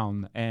put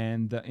down.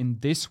 And in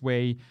this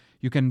way,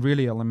 you can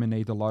really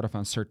eliminate a lot of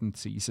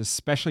uncertainties,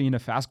 especially in the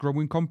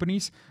fast-growing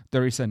companies.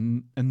 There is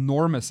an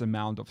enormous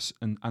amount of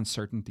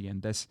uncertainty,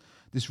 and this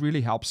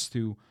really helps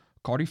to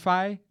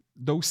codify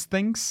those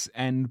things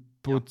and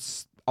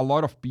puts a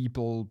lot of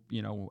people,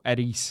 at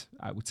ease,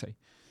 I would say.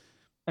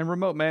 And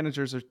remote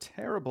managers are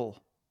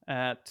terrible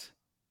at,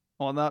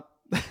 well, not,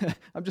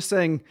 I'm just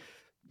saying,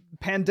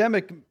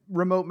 pandemic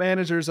remote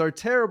managers are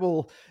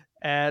terrible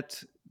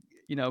at,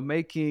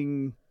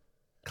 making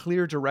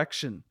clear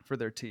direction for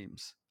their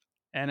teams.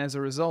 And as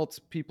a result,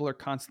 people are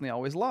constantly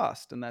always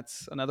lost. And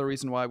that's another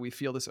reason why we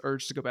feel this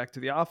urge to go back to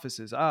the office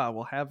is,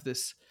 we'll have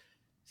this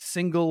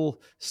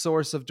single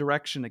source of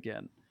direction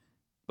again.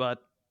 But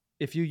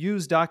if you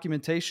use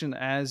documentation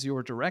as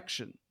your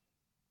direction,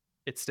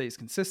 it stays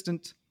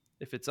consistent.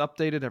 If it's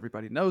updated,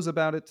 everybody knows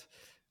about it.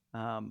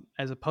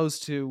 As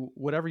opposed to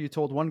whatever you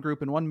told one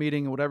group in one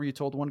meeting and whatever you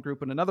told one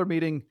group in another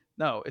meeting.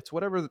 No, it's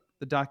whatever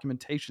the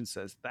documentation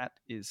says. That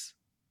is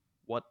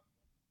what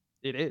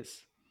it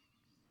is.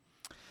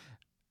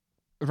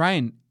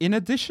 Ryan, in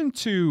addition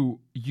to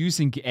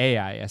using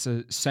AI as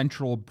a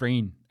central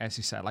brain, as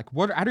you said, like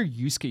what other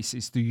use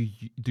cases do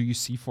you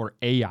see for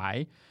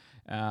AI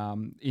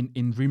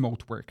in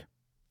remote work?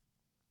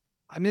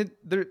 I mean,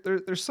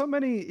 there's so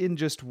many in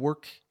just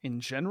work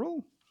in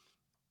general.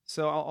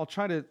 So I'll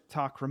try to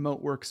talk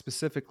remote work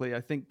specifically.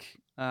 I think,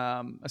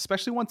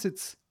 especially once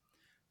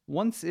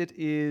it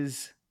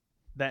is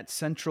that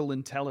central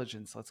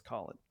intelligence, let's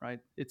call it, right?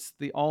 It's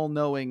the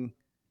all-knowing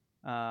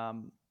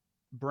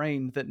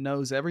brain that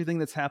knows everything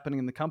that's happening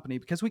in the company.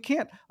 Because we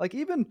can't, like,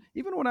 even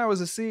when I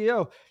was a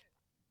CEO,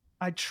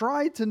 I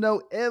tried to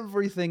know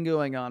everything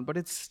going on, but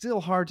it's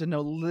still hard to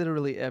know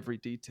literally every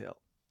detail.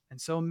 And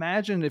so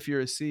imagine if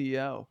you're a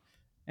CEO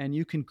and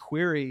you can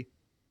query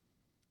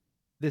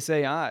this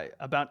AI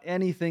about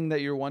anything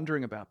that you're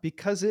wondering about,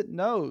 because it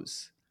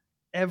knows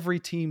every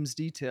team's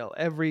detail,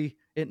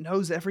 it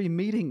knows every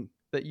meeting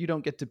that you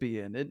don't get to be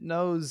in. It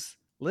knows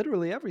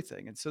literally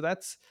everything. And so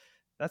that's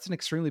an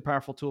extremely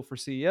powerful tool for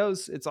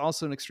CEOs. It's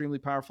also an extremely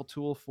powerful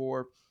tool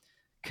for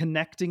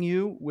connecting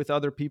you with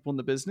other people in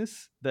the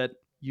business that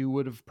you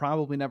would have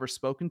probably never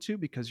spoken to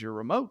because you're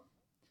remote.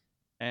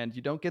 And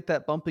you don't get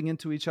that bumping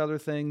into each other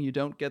thing. You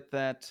don't get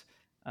that,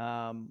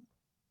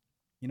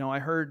 I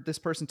heard this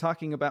person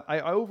talking about, I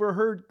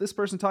overheard this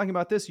person talking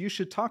about this. You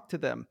should talk to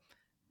them.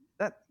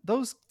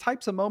 Those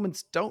types of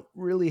moments don't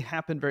really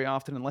happen very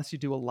often unless you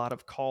do a lot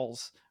of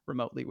calls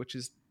remotely, which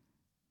is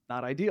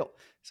not ideal.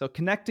 So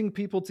connecting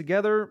people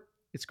together,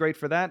 it's great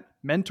for that.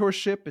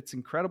 Mentorship, it's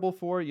incredible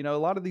for, a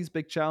lot of these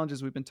big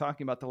challenges we've been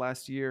talking about the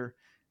last year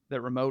that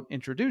remote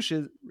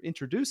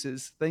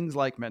introduces things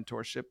like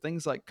mentorship,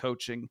 things like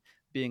coaching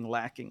being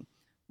lacking.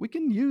 We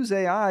can use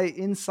AI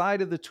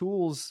inside of the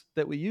tools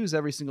that we use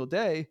every single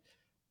day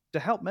to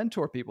help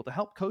mentor people, to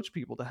help coach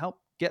people, to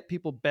help get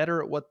people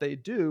better at what they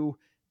do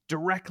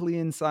directly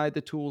inside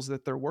the tools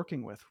that they're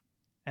working with.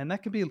 And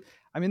that could be,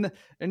 and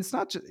it's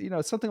not just,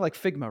 it's something like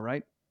Figma,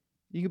 right?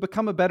 You can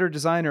become a better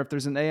designer if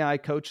there's an AI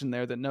coach in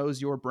there that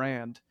knows your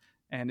brand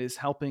and is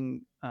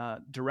helping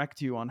direct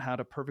you on how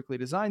to perfectly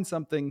design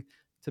something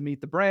to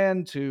meet the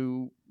brand,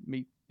 to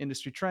meet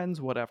industry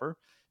trends, whatever.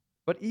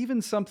 But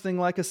even something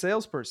like a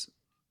salesperson,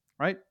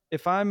 right?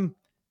 If I'm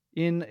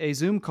in a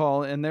Zoom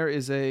call and there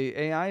is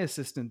a AI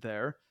assistant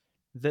there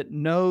that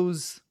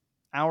knows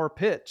our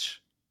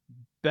pitch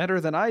better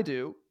than I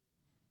do,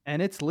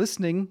 and it's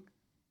listening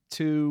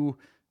to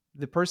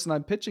the person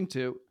I'm pitching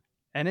to,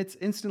 and it's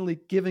instantly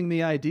giving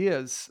me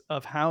ideas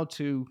of how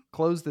to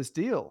close this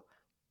deal,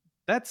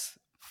 that's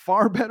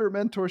far better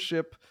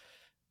mentorship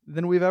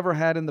than we've ever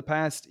had in the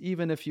past.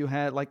 Even if you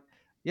had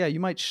you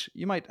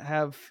might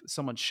have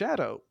someone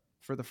shadow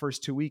for the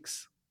first 2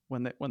 weeks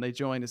when they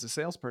join as a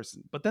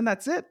salesperson, but then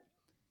that's it.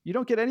 You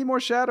don't get any more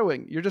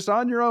shadowing. You're just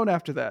on your own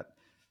after that.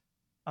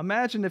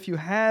 Imagine if you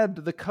had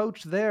the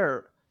coach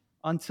there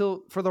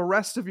for the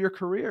rest of your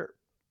career.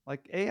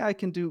 Like, AI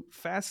can do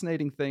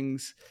fascinating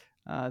things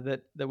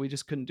that we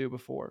just couldn't do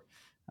before.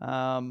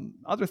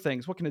 Other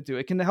things, what can it do?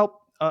 It can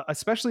help,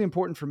 especially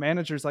important for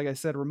managers. Like I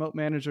said, remote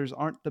managers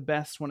aren't the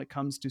best when it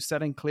comes to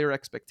setting clear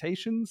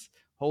expectations,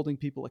 holding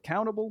people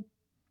accountable.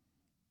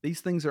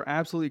 These things are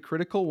absolutely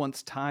critical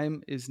once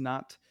time is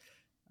not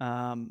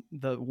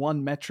the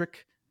one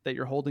metric that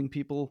you're holding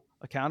people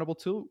accountable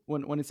to.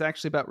 When it's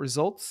actually about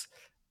results,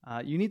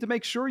 you need to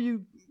make sure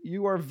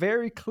you are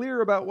very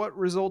clear about what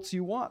results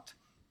you want.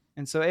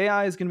 And so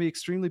AI is going to be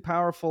extremely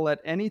powerful at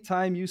any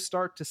time you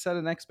start to set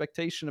an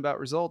expectation about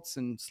results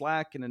in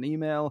Slack, in an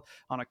email,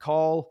 on a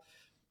call.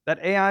 That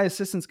AI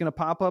assistant's going to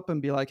pop up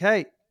and be like,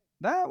 hey,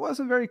 that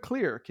wasn't very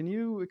clear. Can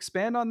you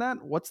expand on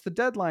that? What's the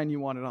deadline you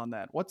wanted on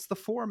that? What's the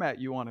format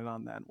you wanted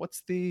on that?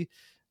 What's the,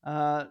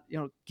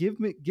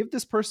 give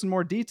this person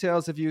more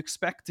details if you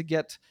expect to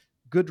get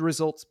good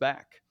results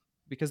back.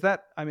 Because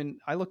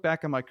I look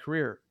back on my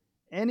career,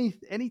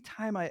 any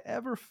time I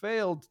ever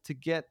failed to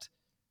get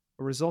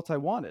a result I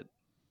wanted,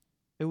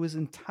 it was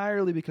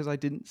entirely because I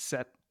didn't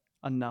set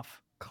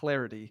enough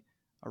clarity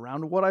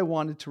around what I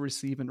wanted to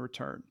receive in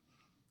return.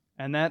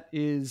 And that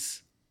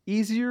is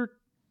easier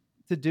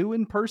to do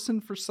in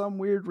person for some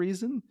weird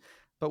reason.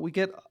 But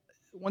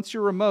once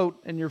you're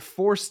remote and you're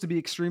forced to be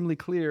extremely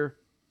clear,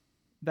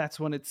 that's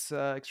when it's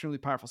extremely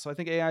powerful. So I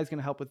think AI is going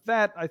to help with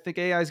that. I think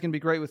AI is going to be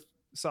great with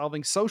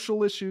solving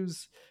social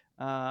issues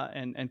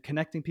and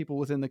connecting people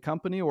within the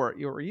company,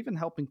 or even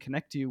helping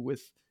connect you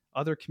with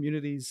other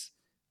communities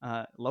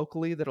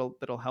locally.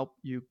 That'll help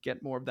you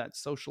get more of that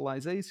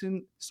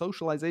socialization. I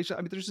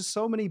mean, there's just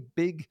so many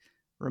big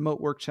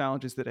remote work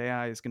challenges that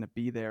AI is going to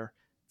be there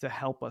to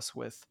help us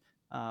with.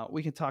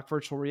 We can talk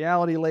virtual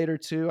reality later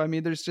too. I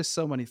mean, there's just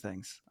so many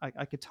things.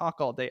 I could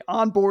talk all day.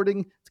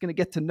 Onboarding, it's going to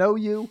get to know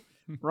you,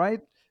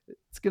 right?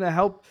 It's going to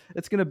help.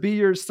 It's going to be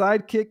your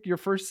sidekick your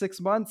first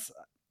 6 months.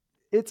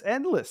 It's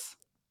endless.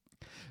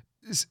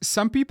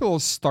 Some people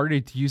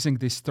started using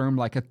this term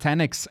like a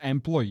 10x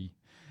employee.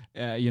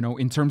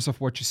 In terms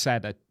of what you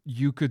said, that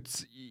you could,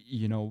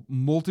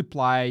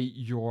 multiply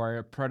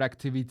your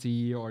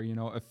productivity or,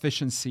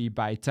 efficiency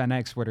by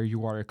 10x, whether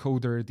you are a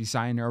coder,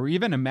 designer, or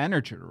even a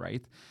manager,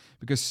 right?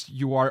 Because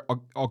you are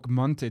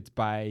augmented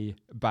by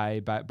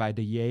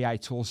the AI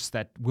tools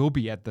that will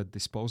be at the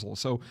disposal.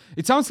 So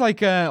it sounds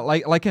like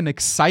an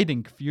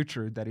exciting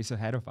future that is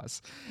ahead of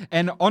us.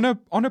 And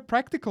on a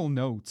practical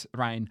note,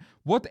 Ryan,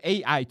 what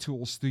AI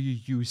tools do you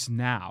use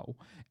now,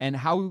 and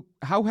how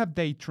have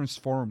they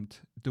transformed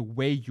the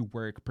way you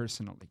work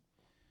personally?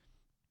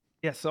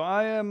 Yeah, so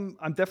I'm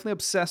definitely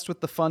obsessed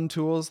with the fun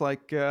tools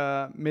like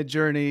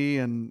Midjourney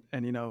and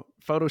That's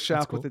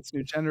Photoshop with cool. its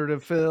new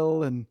generative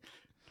fill, and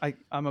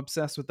I'm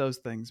obsessed with those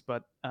things.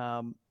 But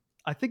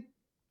I think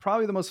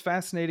probably the most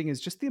fascinating is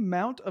just the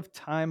amount of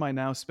time I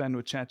now spend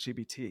with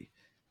ChatGPT.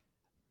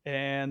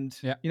 And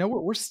Yeah.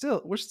 we're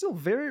still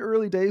very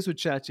early days with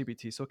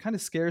ChatGPT, so it kind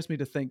of scares me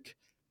to think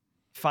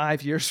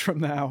 5 years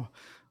from now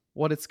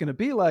what it's going to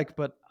be like.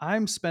 But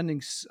I'm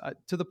spending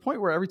to the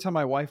point where every time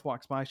my wife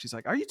walks by, she's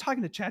like, "Are you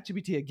talking to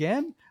ChatGPT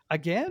again,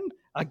 again?"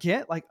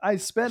 Like I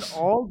spent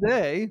all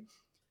day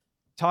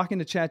talking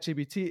to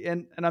ChatGPT,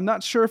 and I'm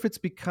not sure if it's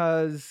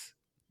because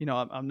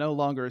I'm no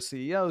longer a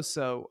CEO,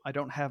 so I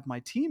don't have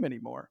my team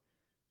anymore.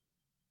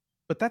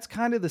 But that's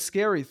kind of the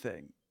scary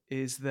thing,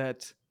 is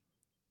that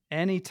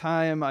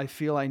anytime I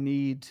feel I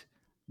need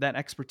that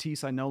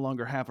expertise I no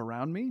longer have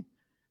around me,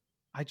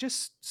 I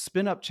just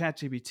spin up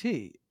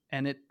ChatGPT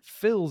and it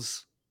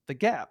fills the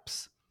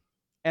gaps.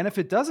 And if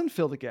it doesn't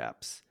fill the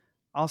gaps,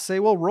 I'll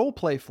say, well, role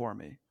play for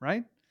me,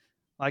 right?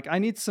 Like, I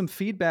need some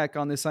feedback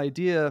on this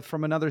idea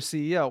from another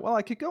CEO. Well,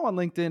 I could go on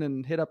LinkedIn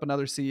and hit up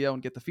another CEO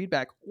and get the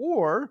feedback.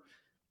 Or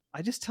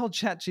I just tell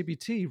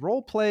ChatGPT,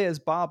 role play as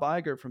Bob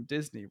Iger from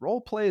Disney, role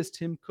play as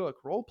Tim Cook,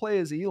 role play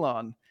as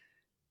Elon,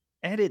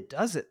 and it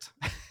does it.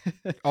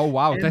 Oh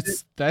wow, and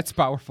that's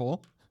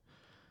powerful.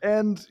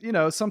 and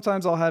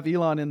sometimes I'll have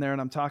Elon in there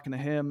and I'm talking to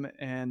him,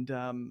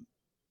 and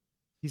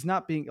he's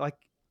not being like,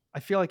 I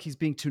feel like he's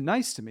being too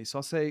nice to me. So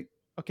I'll say,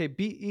 okay,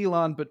 be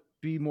Elon, but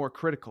be more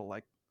critical.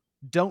 Like,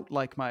 don't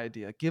like my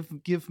idea.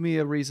 Give me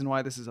a reason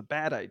why this is a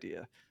bad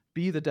idea.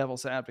 Be the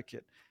devil's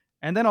advocate.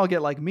 And then I'll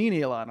get like mean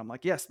Elon. I'm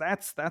like, yes,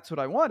 that's what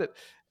I wanted.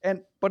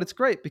 But it's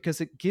great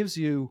because it gives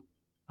you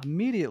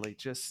immediately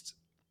just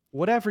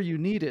whatever you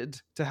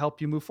needed to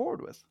help you move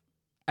forward with.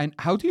 And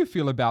how do you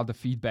feel about the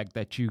feedback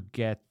that you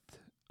get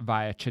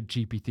via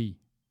ChatGPT?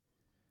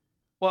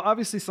 Well,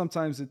 obviously,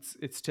 sometimes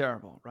it's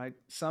terrible, right?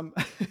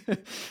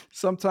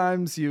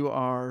 Sometimes you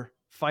are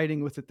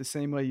fighting with it the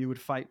same way you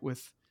would fight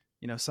with,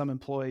 some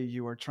employee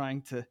you are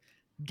trying to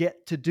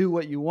get to do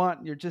what you want.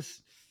 And you're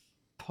just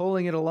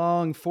pulling it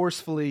along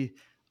forcefully.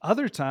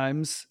 Other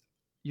times,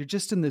 you're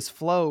just in this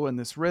flow and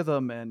this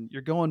rhythm, and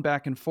you're going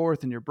back and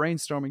forth, and you're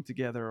brainstorming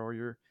together,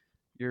 or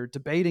you're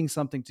debating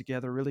something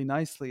together really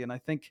nicely. And I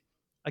think,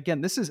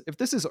 again, if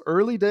this is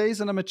early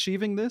days and I'm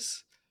achieving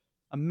this,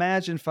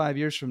 imagine 5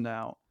 years from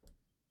now,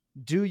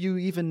 do you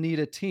even need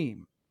a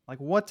team? Like,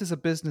 what does a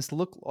business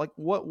look like?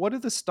 What do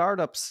the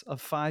startups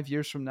of 5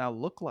 years from now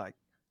look like?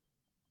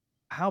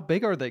 How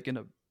big are they going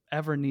to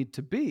ever need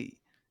to be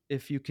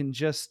if you can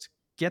just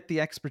get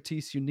the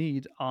expertise you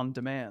need on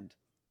demand?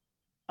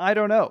 I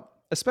don't know.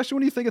 Especially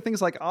when you think of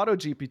things like Auto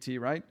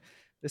GPT, right?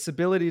 This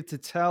ability to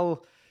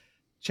tell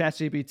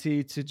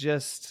ChatGPT to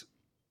just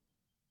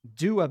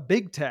do a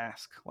big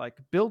task, like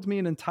build me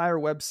an entire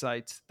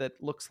website that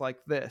looks like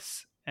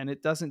this. And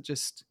it doesn't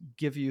just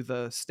give you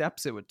the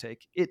steps it would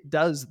take, it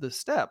does the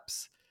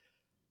steps.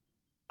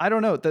 I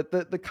don't know.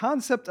 The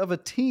concept of a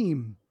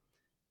team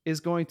is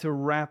going to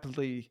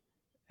rapidly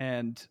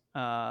and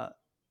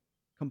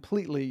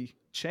completely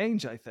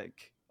change, I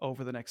think,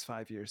 over the next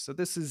 5 years. So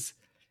this is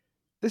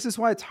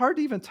why it's hard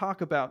to even talk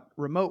about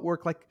remote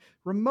work. Like,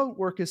 remote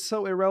work is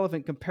so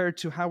irrelevant compared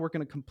to how we're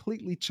going to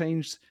completely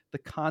change the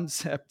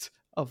concept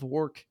of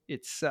work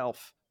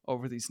itself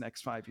over these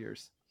next 5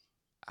 years.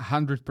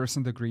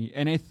 100% agree.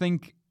 And I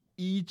think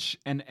each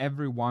and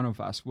every one of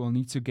us will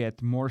need to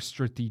get more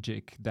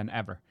strategic than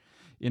ever,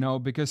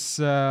 because,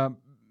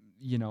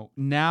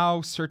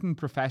 now certain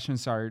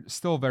professions are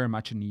still very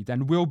much in need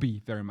and will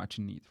be very much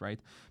in need, right?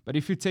 But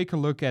if you take a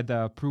look at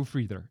a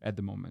proofreader at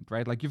the moment,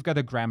 right? Like, you've got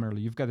a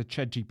Grammarly, you've got a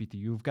ChatGPT,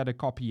 you've got a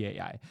copy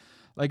AI,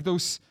 like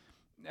those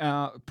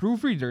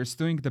proofreaders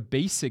doing the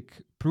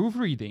basic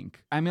proofreading,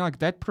 I mean, like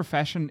that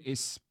profession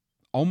is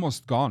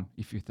almost gone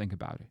if you think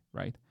about it,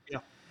 right? Yeah.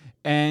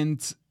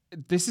 And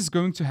this is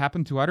going to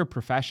happen to other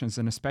professions,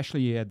 and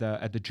especially at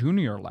the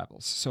junior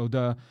levels. So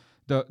the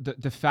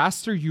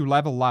faster you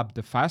level up,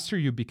 the faster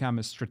you become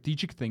a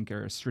strategic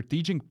thinker, a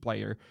strategic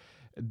player,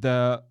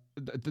 the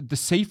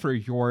safer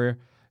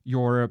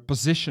your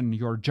position,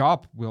 your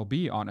job will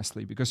be,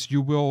 honestly, because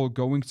you will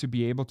going to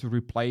be able to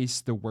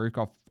replace the work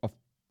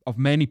of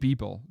many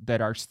people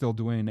that are still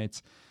doing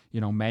it,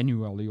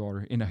 manually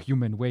or in a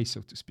human way,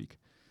 so to speak.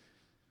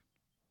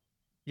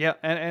 Yeah,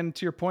 and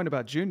to your point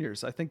about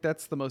juniors, I think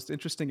that's the most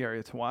interesting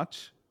area to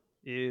watch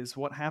is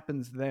what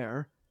happens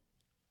there.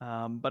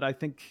 But I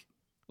think,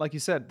 like you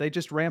said, they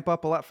just ramp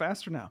up a lot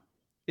faster now.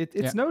 Yeah.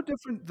 It's no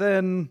different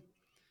than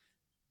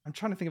I'm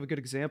trying to think of a good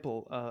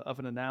example of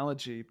an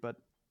analogy, but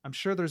I'm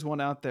sure there's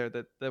one out there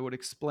that would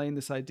explain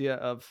this idea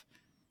of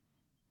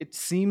it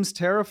seems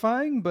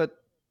terrifying, but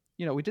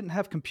we didn't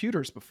have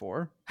computers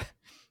before.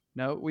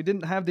 No, we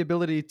didn't have the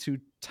ability to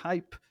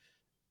type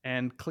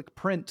and click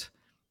print.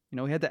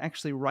 We had to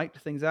actually write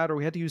things out, or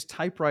we had to use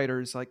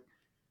typewriters. Like,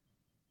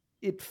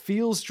 it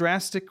feels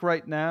drastic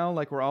right now,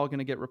 like we're all going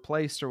to get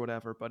replaced or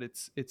whatever, but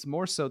it's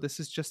more so this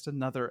is just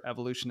another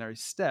evolutionary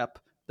step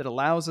that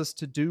allows us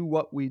to do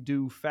what we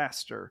do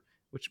faster,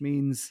 which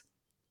means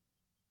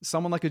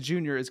someone like a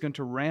junior is going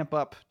to ramp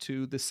up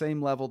to the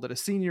same level that a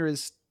senior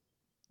is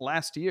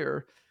last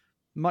year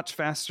much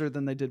faster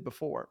than they did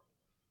before.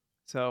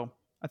 So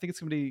I think it's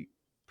going to be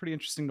pretty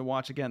interesting to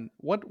watch. Again,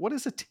 what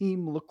does a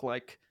team look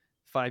like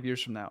 5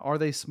 years from now? Are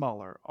they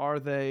smaller? Are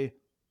they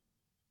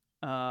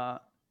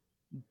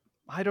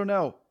I don't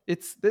know.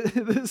 It's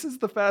this is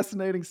the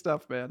fascinating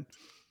stuff, man.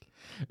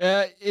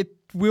 It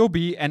will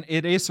be, and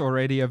it is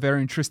already a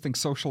very interesting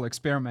social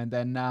experiment,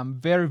 and I'm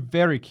very,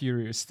 very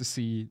curious to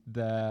see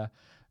the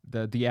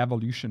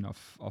evolution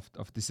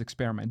of this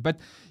experiment. But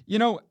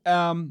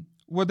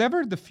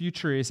whatever the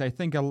future is, I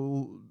think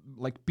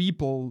like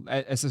people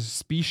as a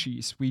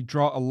species, we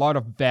draw a lot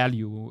of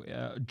value,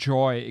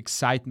 joy,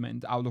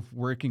 excitement out of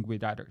working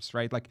with others,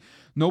 right? Like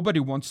nobody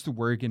wants to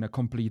work in a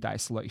complete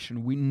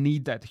isolation. We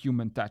need that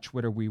human touch,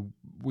 whether we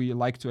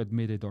like to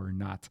admit it or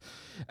not.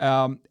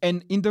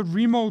 And in the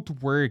remote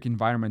work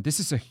environment, this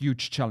is a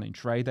huge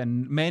challenge, right?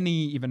 And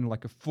many, even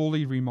like a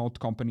fully remote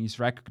companies,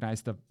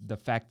 recognize the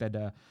fact that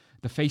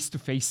the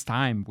face-to-face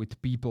time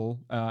with people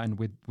and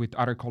with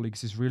other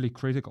colleagues is really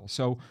critical.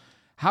 So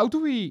how do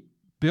we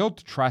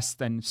build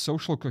trust and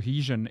social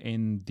cohesion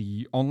in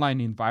the online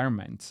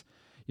environment,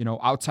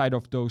 outside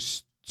of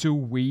those 2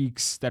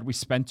 weeks that we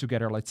spent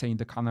together, let's say in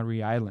the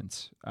Canary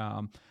Islands?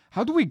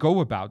 How do we go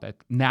about that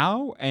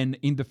now and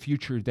in the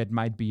future that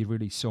might be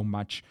really so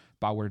much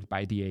powered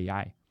by the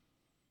AI?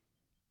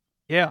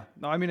 Yeah.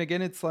 No, I mean,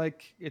 again, it's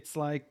like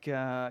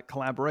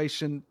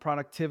collaboration,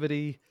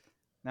 productivity.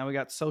 Now we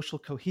got social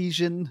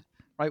cohesion,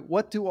 right?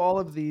 What do all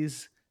of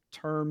these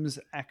terms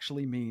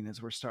actually mean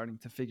as we're starting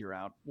to figure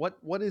out?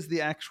 What is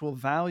the actual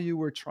value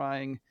we're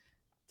trying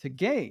to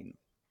gain?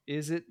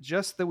 Is it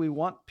just that we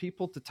want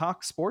people to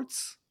talk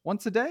sports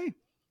once a day?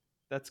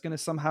 That's going to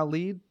somehow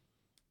lead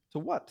to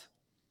what?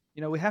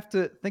 We have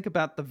to think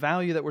about the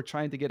value that we're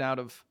trying to get out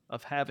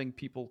of having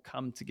people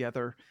come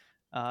together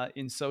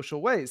in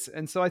social ways.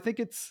 And so I think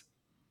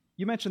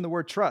you mentioned the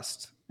word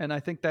trust, and I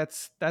think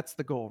that's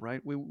the goal,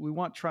 right? We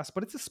want trust,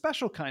 but it's a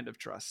special kind of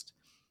trust.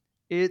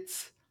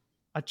 It's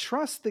a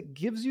trust that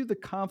gives you the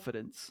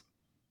confidence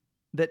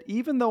that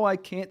even though I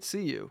can't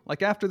see you,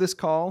 like after this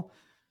call,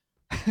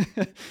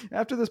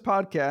 after this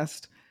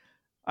podcast,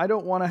 I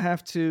don't want to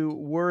have to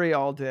worry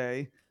all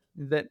day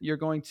that you're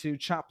going to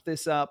chop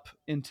this up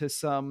into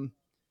some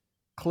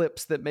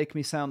clips that make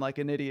me sound like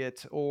an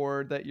idiot,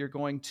 or that you're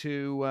going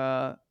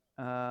to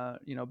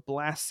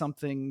blast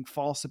something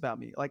false about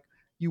me. Like,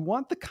 you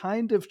want the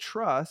kind of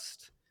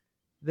trust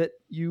that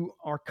you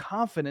are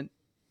confident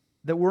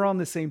that we're on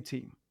the same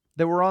team,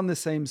 that we're on the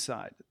same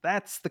side.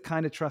 That's the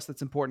kind of trust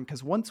that's important,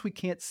 because once we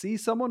can't see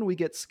someone, we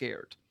get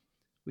scared.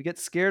 We get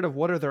scared of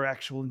what are their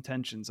actual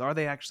intentions. Are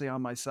they actually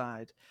on my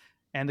side?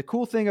 And the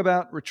cool thing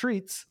about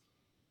retreats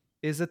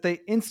is that they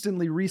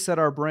instantly reset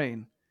our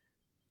brain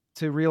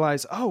to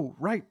realize, oh,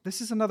 right,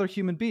 this is another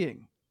human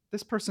being.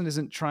 This person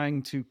isn't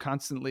trying to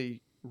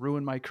constantly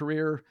ruin my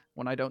career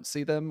when I don't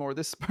see them, or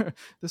this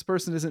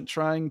person isn't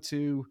trying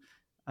to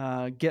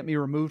get me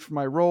removed from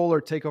my role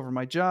or take over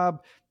my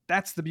job.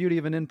 That's the beauty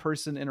of an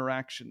in-person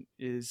interaction.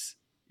 Is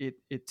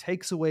it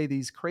takes away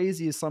these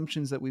crazy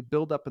assumptions that we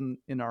build up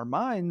in our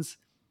minds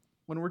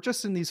when we're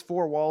just in these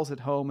four walls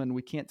at home and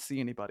we can't see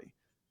anybody.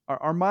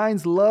 Our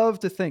minds love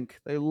to think.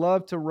 They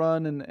love to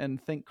run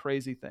and think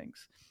crazy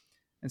things.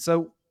 And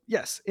so,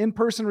 yes,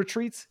 in-person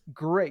retreats,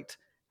 great.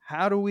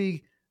 How do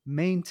we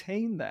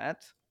maintain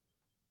that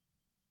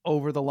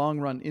over the long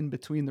run in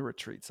between the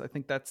retreats? I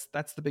think that's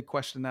the big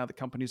question now that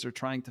companies are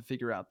trying to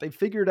figure out. They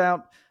figured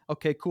out,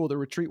 okay, cool, the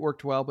retreat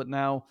worked well, but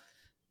now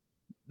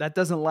that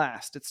doesn't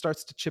last. It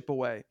starts to chip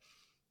away.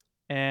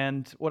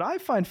 And what I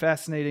find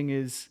fascinating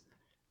is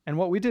And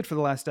what we did for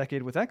the last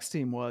decade with X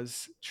Team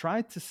was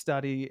try to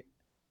study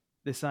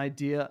this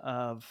idea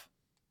of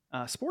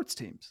sports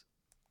teams.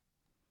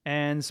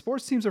 And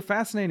sports teams are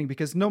fascinating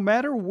because no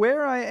matter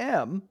where I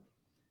am,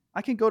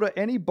 I can go to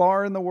any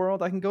bar in the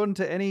world. I can go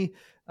into any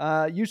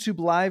YouTube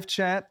live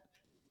chat.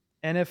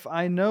 And if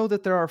I know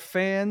that there are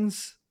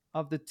fans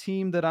of the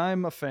team that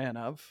I'm a fan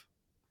of,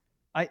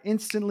 I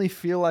instantly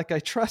feel like I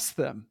trust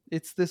them.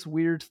 It's this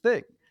weird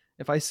thing.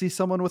 If I see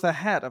someone with a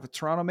hat of a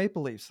Toronto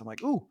Maple Leafs, I'm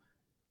like, ooh,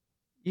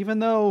 even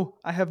though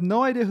I have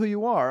no idea who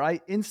you are,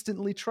 I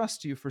instantly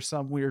trust you for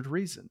some weird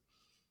reason.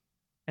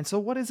 And so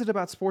what is it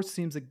about sports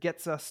teams that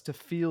gets us to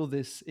feel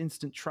this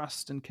instant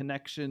trust and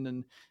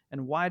connection,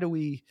 and why do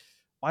we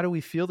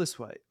feel this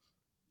way?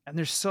 And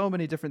there's so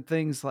many different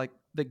things like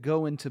that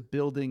go into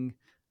building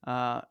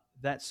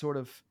that sort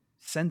of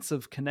sense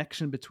of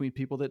connection between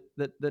people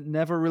that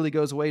never really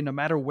goes away, no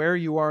matter where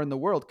you are in the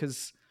world,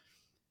 because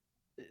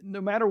no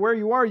matter where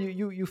you are,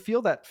 you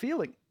feel that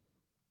feeling.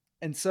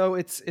 And so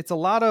it's a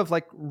lot of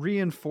like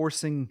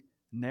reinforcing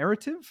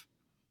narrative,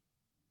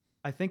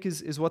 I think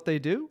is what they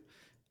do.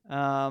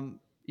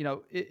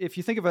 If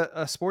you think of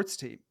a sports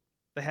team,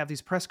 they have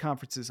these press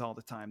conferences all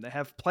the time. They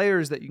have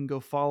players that you can go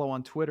follow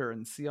on Twitter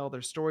and see all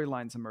their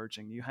storylines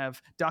emerging. You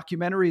have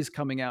documentaries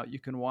coming out you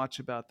can watch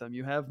about them.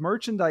 You have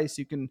merchandise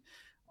you can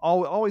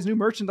always new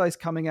merchandise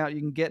coming out you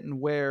can get and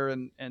wear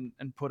and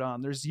put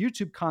on. There's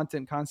YouTube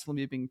content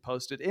constantly being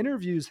posted,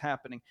 interviews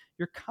happening.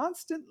 You're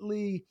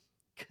constantly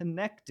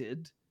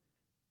connected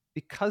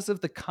because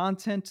of the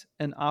content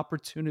and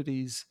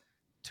opportunities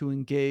to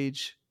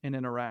engage and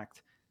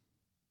interact.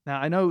 Now,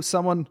 I know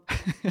some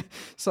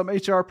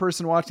HR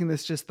person watching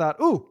this just thought,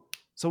 ooh,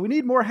 so we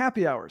need more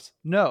happy hours.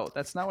 No,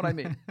 that's not what I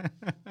mean.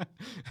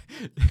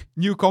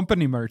 New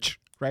company merch,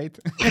 right?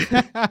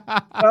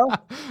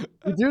 Well,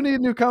 we do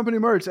need new company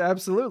merch,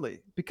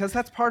 absolutely, because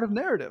that's part of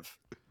narrative,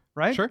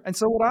 right? Sure. And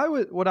so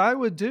what I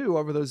would do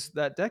over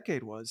that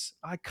decade was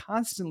I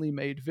constantly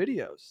made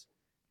videos.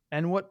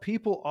 And what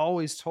people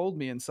always told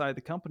me inside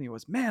the company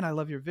was, man, I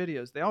love your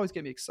videos. They always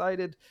get me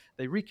excited.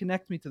 They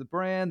reconnect me to the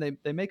brand.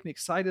 They make me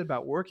excited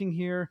about working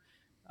here.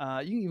 You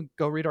can even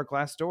go read our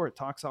Glassdoor. It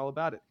talks all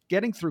about it.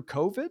 Getting through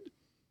COVID,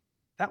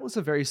 that was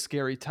a very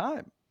scary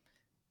time.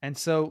 And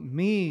so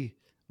me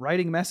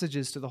writing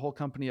messages to the whole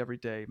company every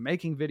day,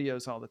 making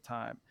videos all the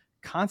time,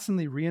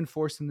 constantly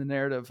reinforcing the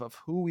narrative of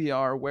who we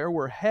are, where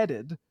we're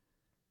headed,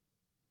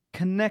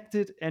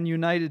 connected and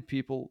united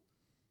people.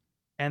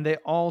 And they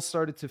all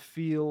started to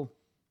feel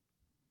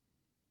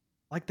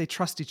like they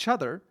trust each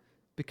other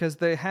because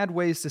they had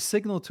ways to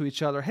signal to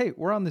each other, hey,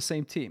 we're on the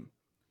same team.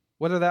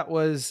 Whether that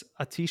was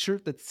a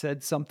t-shirt that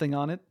said something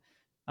on it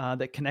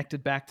that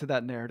connected back to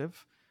that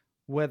narrative,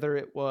 whether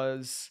it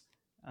was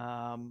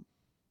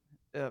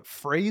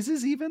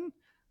phrases even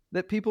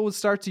that people would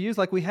start to use.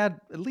 Like we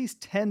had at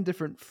least 10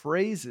 different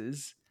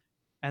phrases,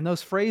 and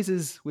those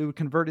phrases we would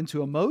convert into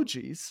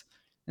emojis.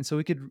 And so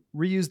we could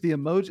reuse the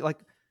emoji, like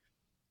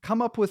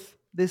come up with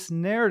this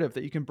narrative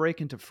that you can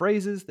break into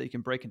phrases, that you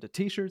can break into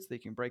t-shirts, that you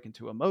can break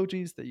into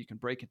emojis, that you can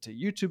break into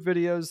YouTube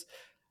videos,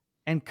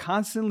 and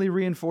constantly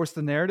reinforce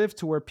the narrative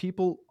to where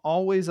people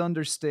always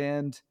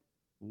understand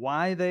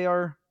why they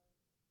are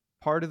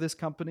part of this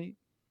company.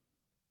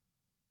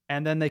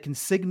 And then they can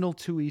signal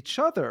to each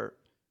other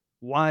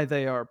why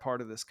they are part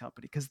of this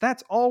company. Because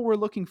that's all we're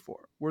looking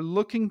for. We're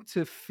looking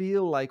to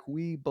feel like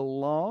we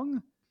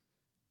belong,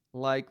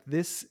 like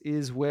this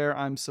is where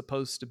I'm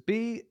supposed to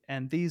be,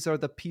 and these are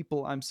the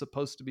people I'm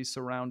supposed to be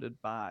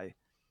surrounded by.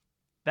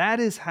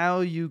 That is how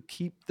you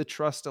keep the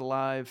trust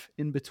alive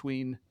in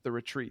between the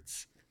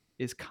retreats,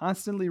 is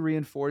constantly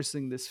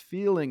reinforcing this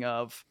feeling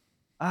of,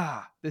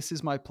 this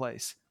is my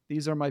place.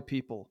 These are my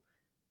people.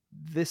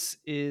 This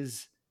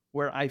is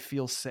where I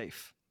feel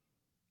safe.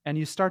 And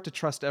you start to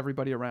trust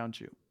everybody around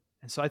you.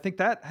 And so I think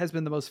that has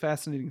been the most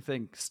fascinating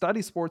thing.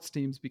 Study sports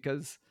teams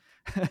because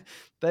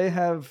they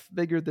have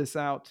figured this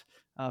out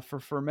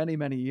for many,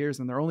 many years,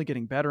 and they're only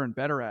getting better and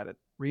better at it,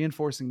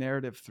 reinforcing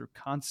narrative through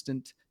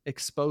constant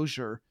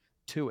exposure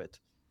to it.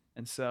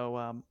 And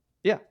so,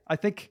 I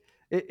think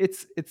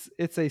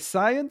it's a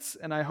science,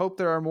 and I hope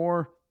there are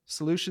more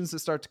solutions that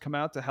start to come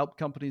out to help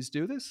companies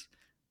do this.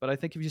 But I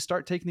think if you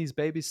start taking these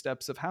baby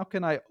steps of how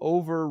can I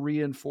over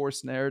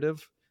reinforce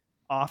narrative,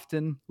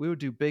 often we would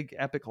do big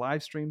epic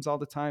live streams all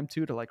the time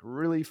too, to like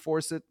really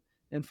force it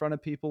in front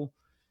of people.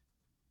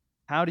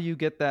 How do you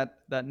get that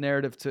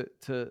narrative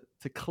to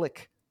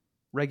click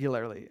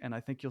regularly? And I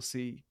think you'll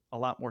see a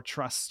lot more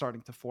trust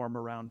starting to form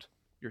around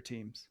your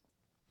teams.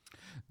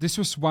 This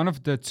was one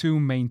of the two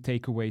main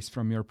takeaways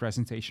from your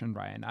presentation,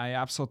 Ryan. I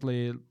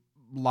absolutely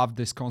love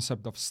this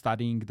concept of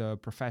studying the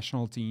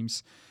professional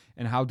teams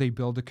and how they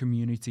build the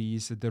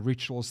communities, the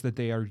rituals that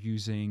they are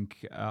using,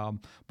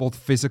 both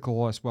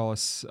physical as well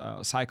as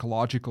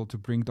psychological, to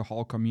bring the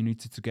whole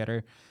community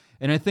together.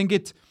 And I think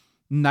it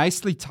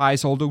nicely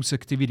ties all those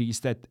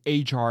activities that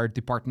HR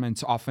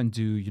departments often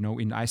do,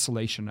 in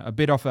isolation. A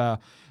bit of a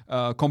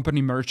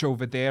company merch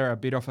over there, a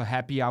bit of a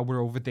happy hour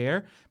over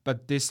there,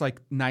 but this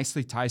like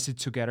nicely ties it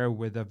together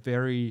with a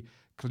very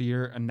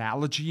clear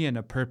analogy and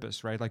a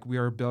purpose, right? Like we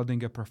are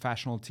building a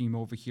professional team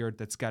over here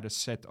that's got a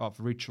set of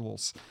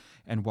rituals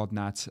and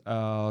whatnot,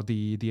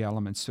 the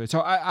elements to it. So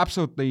I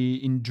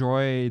absolutely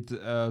enjoyed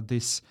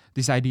this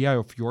idea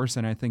of yours,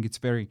 and I think it's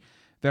very,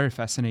 very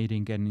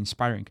fascinating and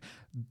inspiring.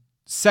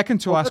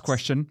 Second to last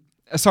question.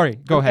 Sorry,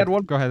 go ahead.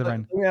 Go ahead,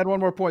 Ryan. Let me add one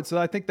more point. So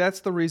I think that's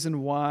the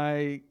reason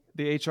why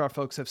the HR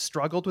folks have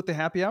struggled with the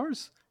happy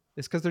hours,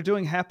 is because they're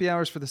doing happy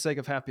hours for the sake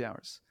of happy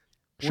hours.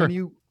 Sure.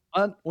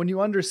 When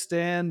you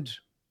understand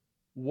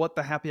what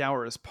the happy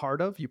hour is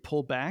part of, you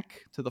pull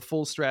back to the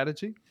full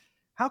strategy.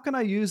 How can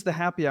I use the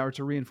happy hour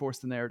to reinforce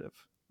the narrative,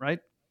 right?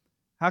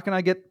 How can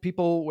I get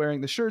people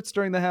wearing the shirts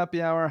during the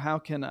happy hour? How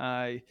can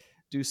I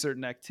do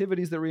certain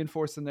activities that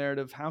reinforce the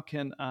narrative? How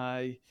can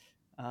I,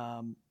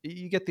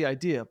 you get the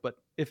idea. But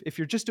if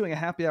you're just doing a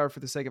happy hour for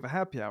the sake of a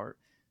happy hour,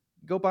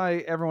 go buy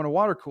everyone a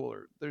water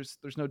cooler. There's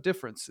no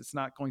difference. It's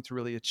not going to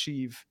really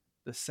achieve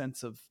the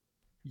sense of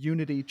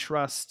unity,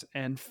 trust,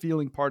 and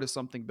feeling part of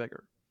something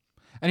bigger.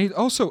 And it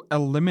also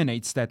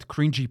eliminates that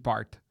cringy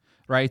part,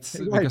 right?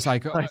 Because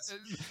like, why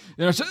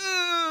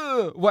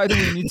do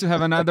we need to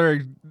have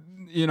another,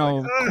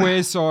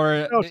 quiz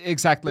or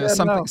exactly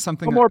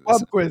something more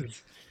pub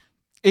quiz.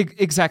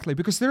 Exactly,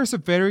 because there's a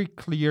very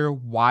clear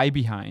why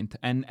behind,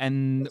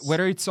 and yes.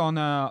 Whether it's on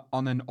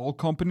an all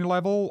company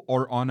level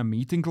or on a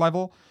meeting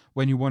level,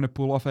 when you want to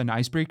pull off an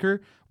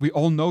icebreaker, we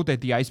all know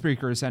that the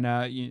icebreakers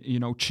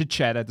and chit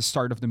chat at the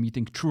start of the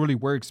meeting truly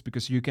works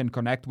because you can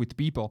connect with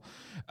people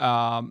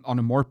on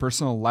a more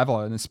personal level,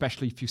 and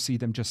especially if you see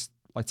them just,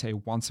 let's say,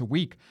 once a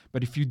week.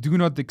 But if you do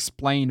not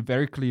explain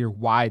very clear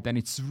why, then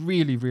it's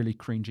really, really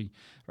cringy,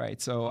 right?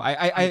 So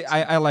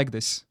I like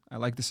this. I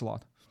like this a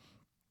lot.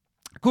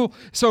 Cool.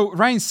 So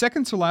Ryan,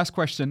 second to last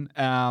question.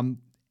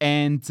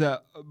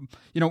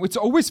 It's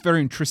always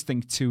very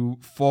interesting to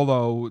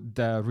follow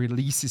the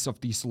releases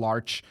of these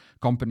large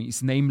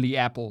companies, namely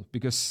Apple,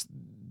 because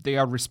they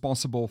are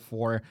responsible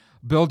for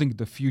building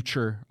the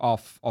future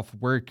of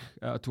work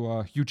to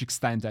a huge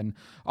extent. And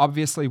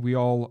obviously, we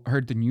all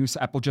heard the news.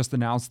 Apple just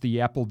announced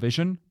the Apple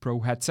Vision Pro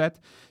headset.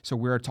 So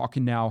we're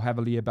talking now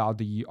heavily about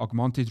the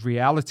augmented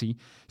reality.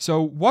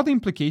 So what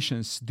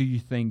implications do you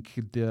think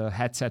the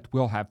headset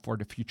will have for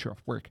the future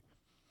of work?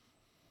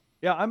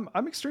 Yeah,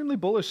 I'm extremely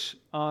bullish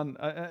on.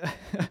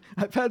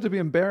 I've had to be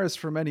embarrassed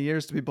for many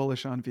years to be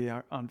bullish on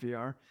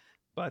VR,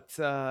 but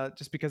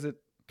just because it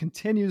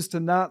continues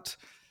to not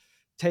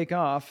take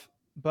off.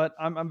 But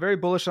I'm very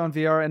bullish on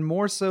VR, and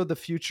more so the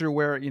future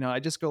where I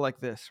just go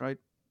like this, right,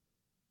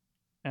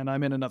 and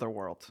I'm in another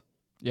world.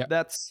 Yeah,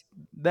 that's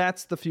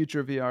the future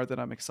of VR that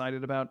I'm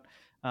excited about.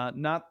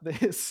 Not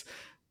this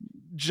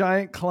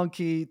giant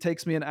clunky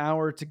takes me an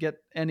hour to get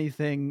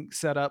anything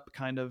set up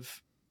kind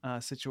of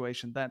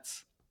situation.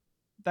 That's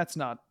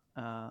not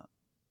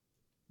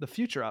the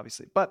future,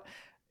 obviously. But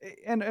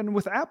and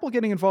with Apple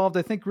getting involved,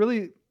 I think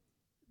really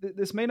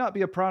this may not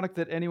be a product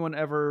that anyone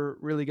ever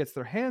really gets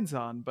their hands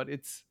on, but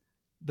it's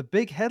the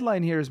big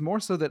headline here is more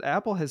so that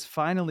Apple has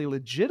finally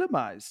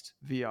legitimized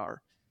VR,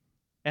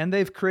 and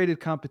they've created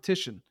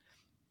competition.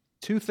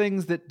 Two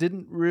things that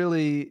didn't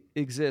really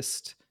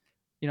exist.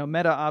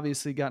 Meta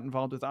obviously got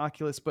involved with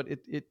Oculus, but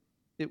it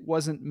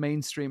wasn't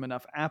mainstream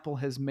enough. Apple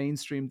has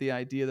mainstreamed the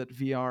idea that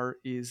VR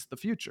is the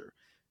future.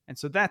 And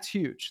so that's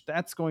huge.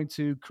 That's going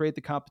to create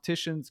the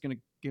competition. It's going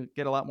to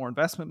get a lot more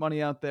investment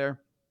money out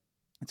there.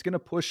 It's going to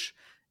push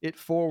it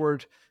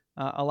forward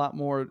a lot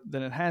more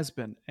than it has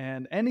been.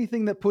 And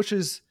anything that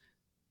pushes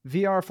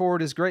VR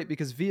forward is great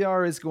because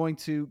VR is going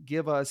to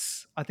give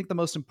us, I think the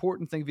most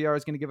important thing VR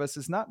is going to give us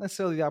is not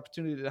necessarily the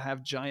opportunity to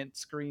have giant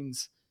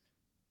screens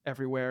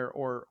everywhere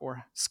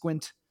or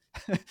squint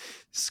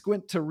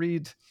to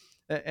read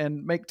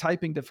and make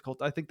typing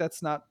difficult. I think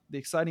that's not the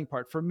exciting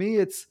part. For me,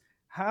 it's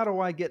how do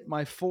I get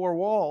my four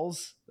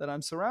walls that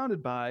I'm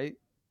surrounded by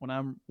when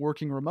I'm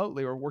working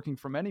remotely or working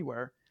from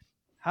anywhere?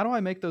 How do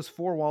I make those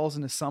four walls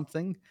into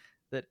something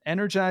that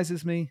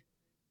energizes me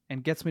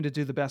and gets me to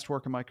do the best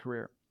work in my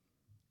career?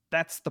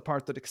 That's the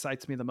part that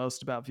excites me the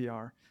most about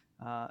VR.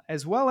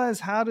 As well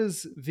as how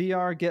does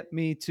VR get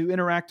me to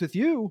interact with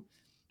you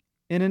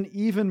in an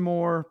even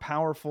more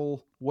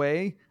powerful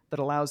way that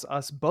allows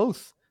us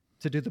both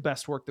to do the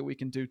best work that we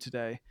can do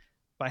today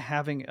by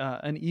having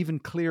an even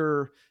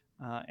clearer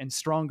and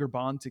stronger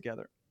bond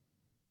together.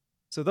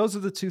 So those are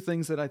the two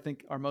things that I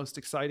think are most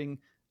exciting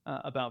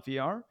about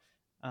VR.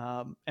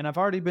 And I've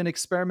already been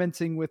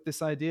experimenting with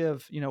this idea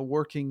of,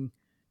 working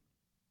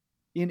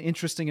in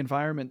interesting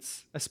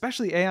environments,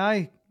 especially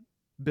AI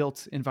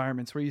built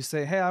environments where you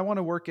say, hey, I want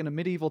to work in a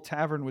medieval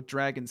tavern with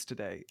dragons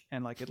today.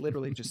 And like, it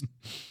literally just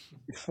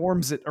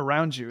forms it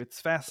around you.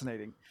 It's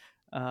fascinating.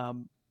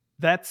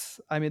 That's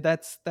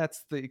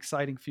the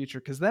exciting future.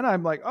 Cause then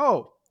I'm like,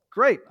 oh,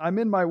 great. I'm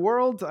in my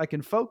world. I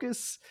can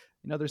focus,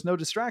 there's no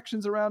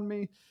distractions around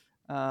me.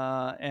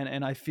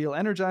 And I feel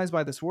energized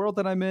by this world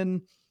that I'm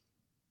in.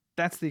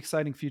 That's the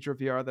exciting future of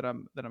VR that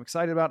I'm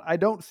excited about. I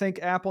don't think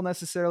Apple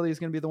necessarily is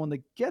going to be the one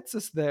that gets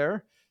us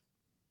there,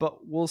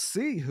 but we'll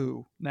see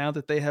who, now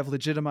that they have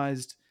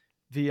legitimized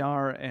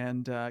VR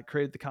and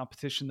created the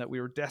competition that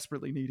we were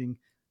desperately needing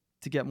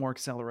to get more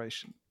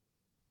acceleration.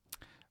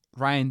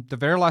 Ryan, the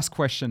very last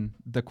question,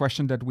 the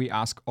question that we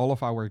ask all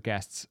of our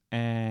guests,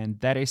 and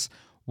that is,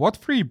 what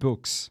 3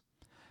 books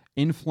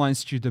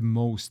influenced you the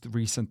most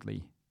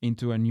recently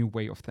into a new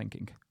way of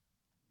thinking?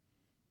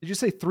 Did you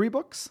say 3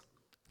 books?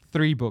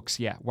 3 books,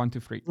 yeah. 1 to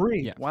 3.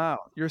 3. Yeah. Wow.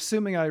 You're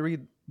assuming I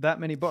read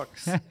that many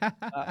books.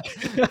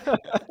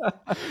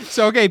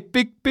 So, okay,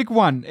 pick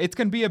one. It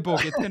can be a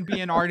book, it can be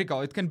an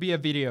article, it can be a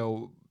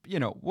video,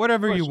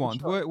 whatever you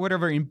want,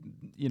 whatever,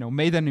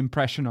 made an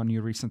impression on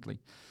you recently.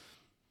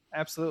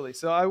 Absolutely.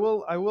 So I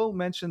will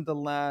mention the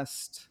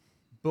last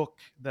book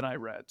that I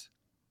read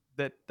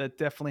that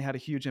definitely had a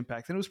huge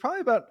impact. And it was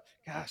probably about,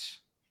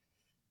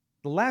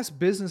 the last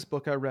business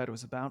book I read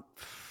was about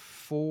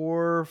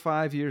 4 or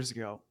 5 years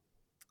ago.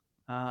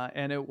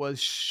 And it was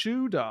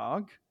Shoe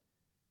Dog.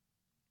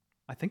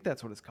 I think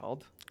that's what it's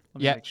called.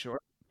 Let me make sure.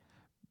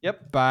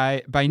 Yep.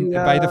 By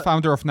the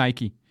founder of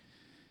Nike.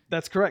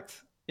 That's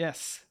correct.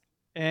 Yes.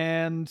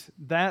 And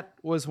that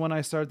was when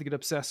I started to get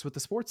obsessed with the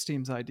sports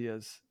teams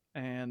ideas.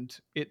 And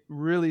it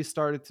really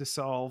started to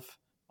solve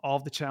all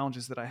of the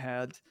challenges that I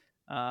had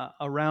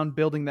around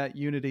building that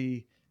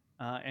unity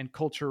and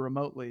culture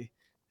remotely.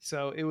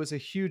 So it was a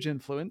huge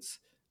influence,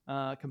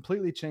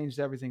 completely changed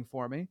everything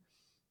for me.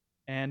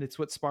 And it's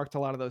what sparked a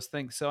lot of those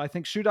things. So I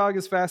think Shoe Dog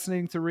is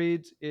fascinating to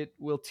read. It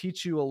will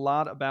teach you a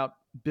lot about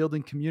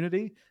building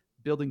community,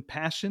 building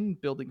passion,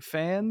 building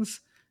fans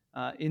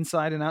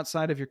inside and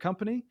outside of your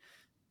company.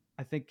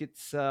 I think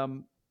it's,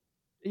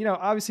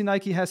 obviously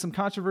Nike has some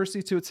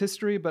controversy to its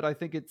history, but I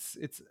think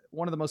it's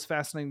one of the most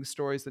fascinating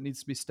stories that needs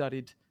to be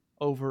studied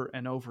over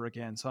and over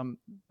again. So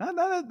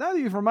now that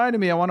you've reminded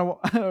me, I want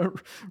to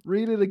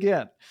read it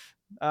again.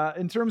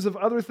 In terms of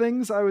other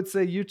things, I would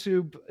say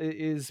YouTube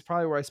is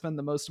probably where I spend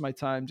the most of my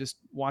time, just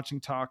watching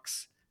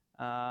talks,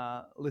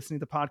 listening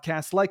to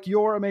podcasts like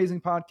your amazing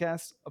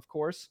podcast, of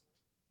course,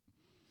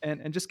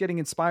 and just getting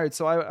inspired.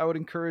 So I would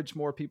encourage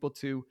more people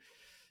to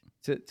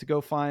go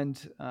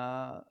find,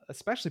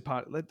 especially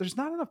there's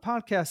not enough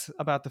podcasts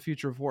about the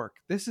future of work.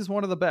 This is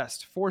one of the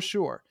best for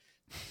sure.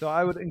 So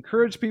I would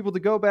encourage people to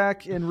go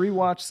back and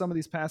rewatch some of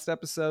these past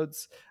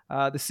episodes.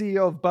 The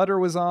CEO of Butter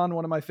was on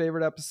one of my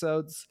favorite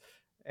episodes,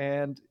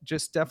 and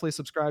just definitely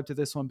subscribe to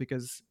this one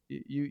because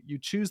you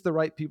choose the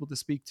right people to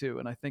speak to.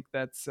 And I think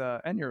that's,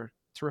 and you're a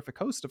terrific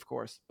host, of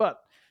course, but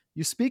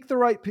you speak to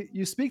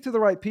the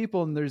right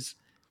people, and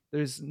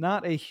there's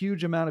not a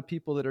huge amount of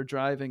people that are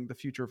driving the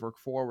future of work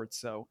forward.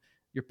 So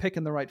you're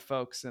picking the right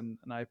folks. And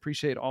I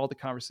appreciate all the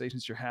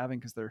conversations you're having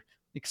because they're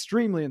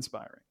extremely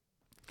inspiring.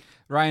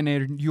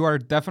 Ryan, you are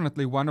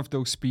definitely one of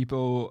those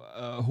people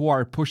who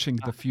are pushing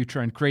the future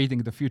and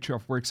creating the future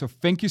of work. So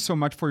thank you so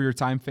much for your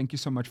time. Thank you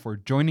so much for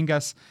joining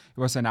us. It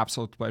was an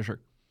absolute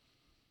pleasure.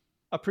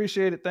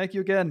 Appreciate it. Thank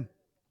you again.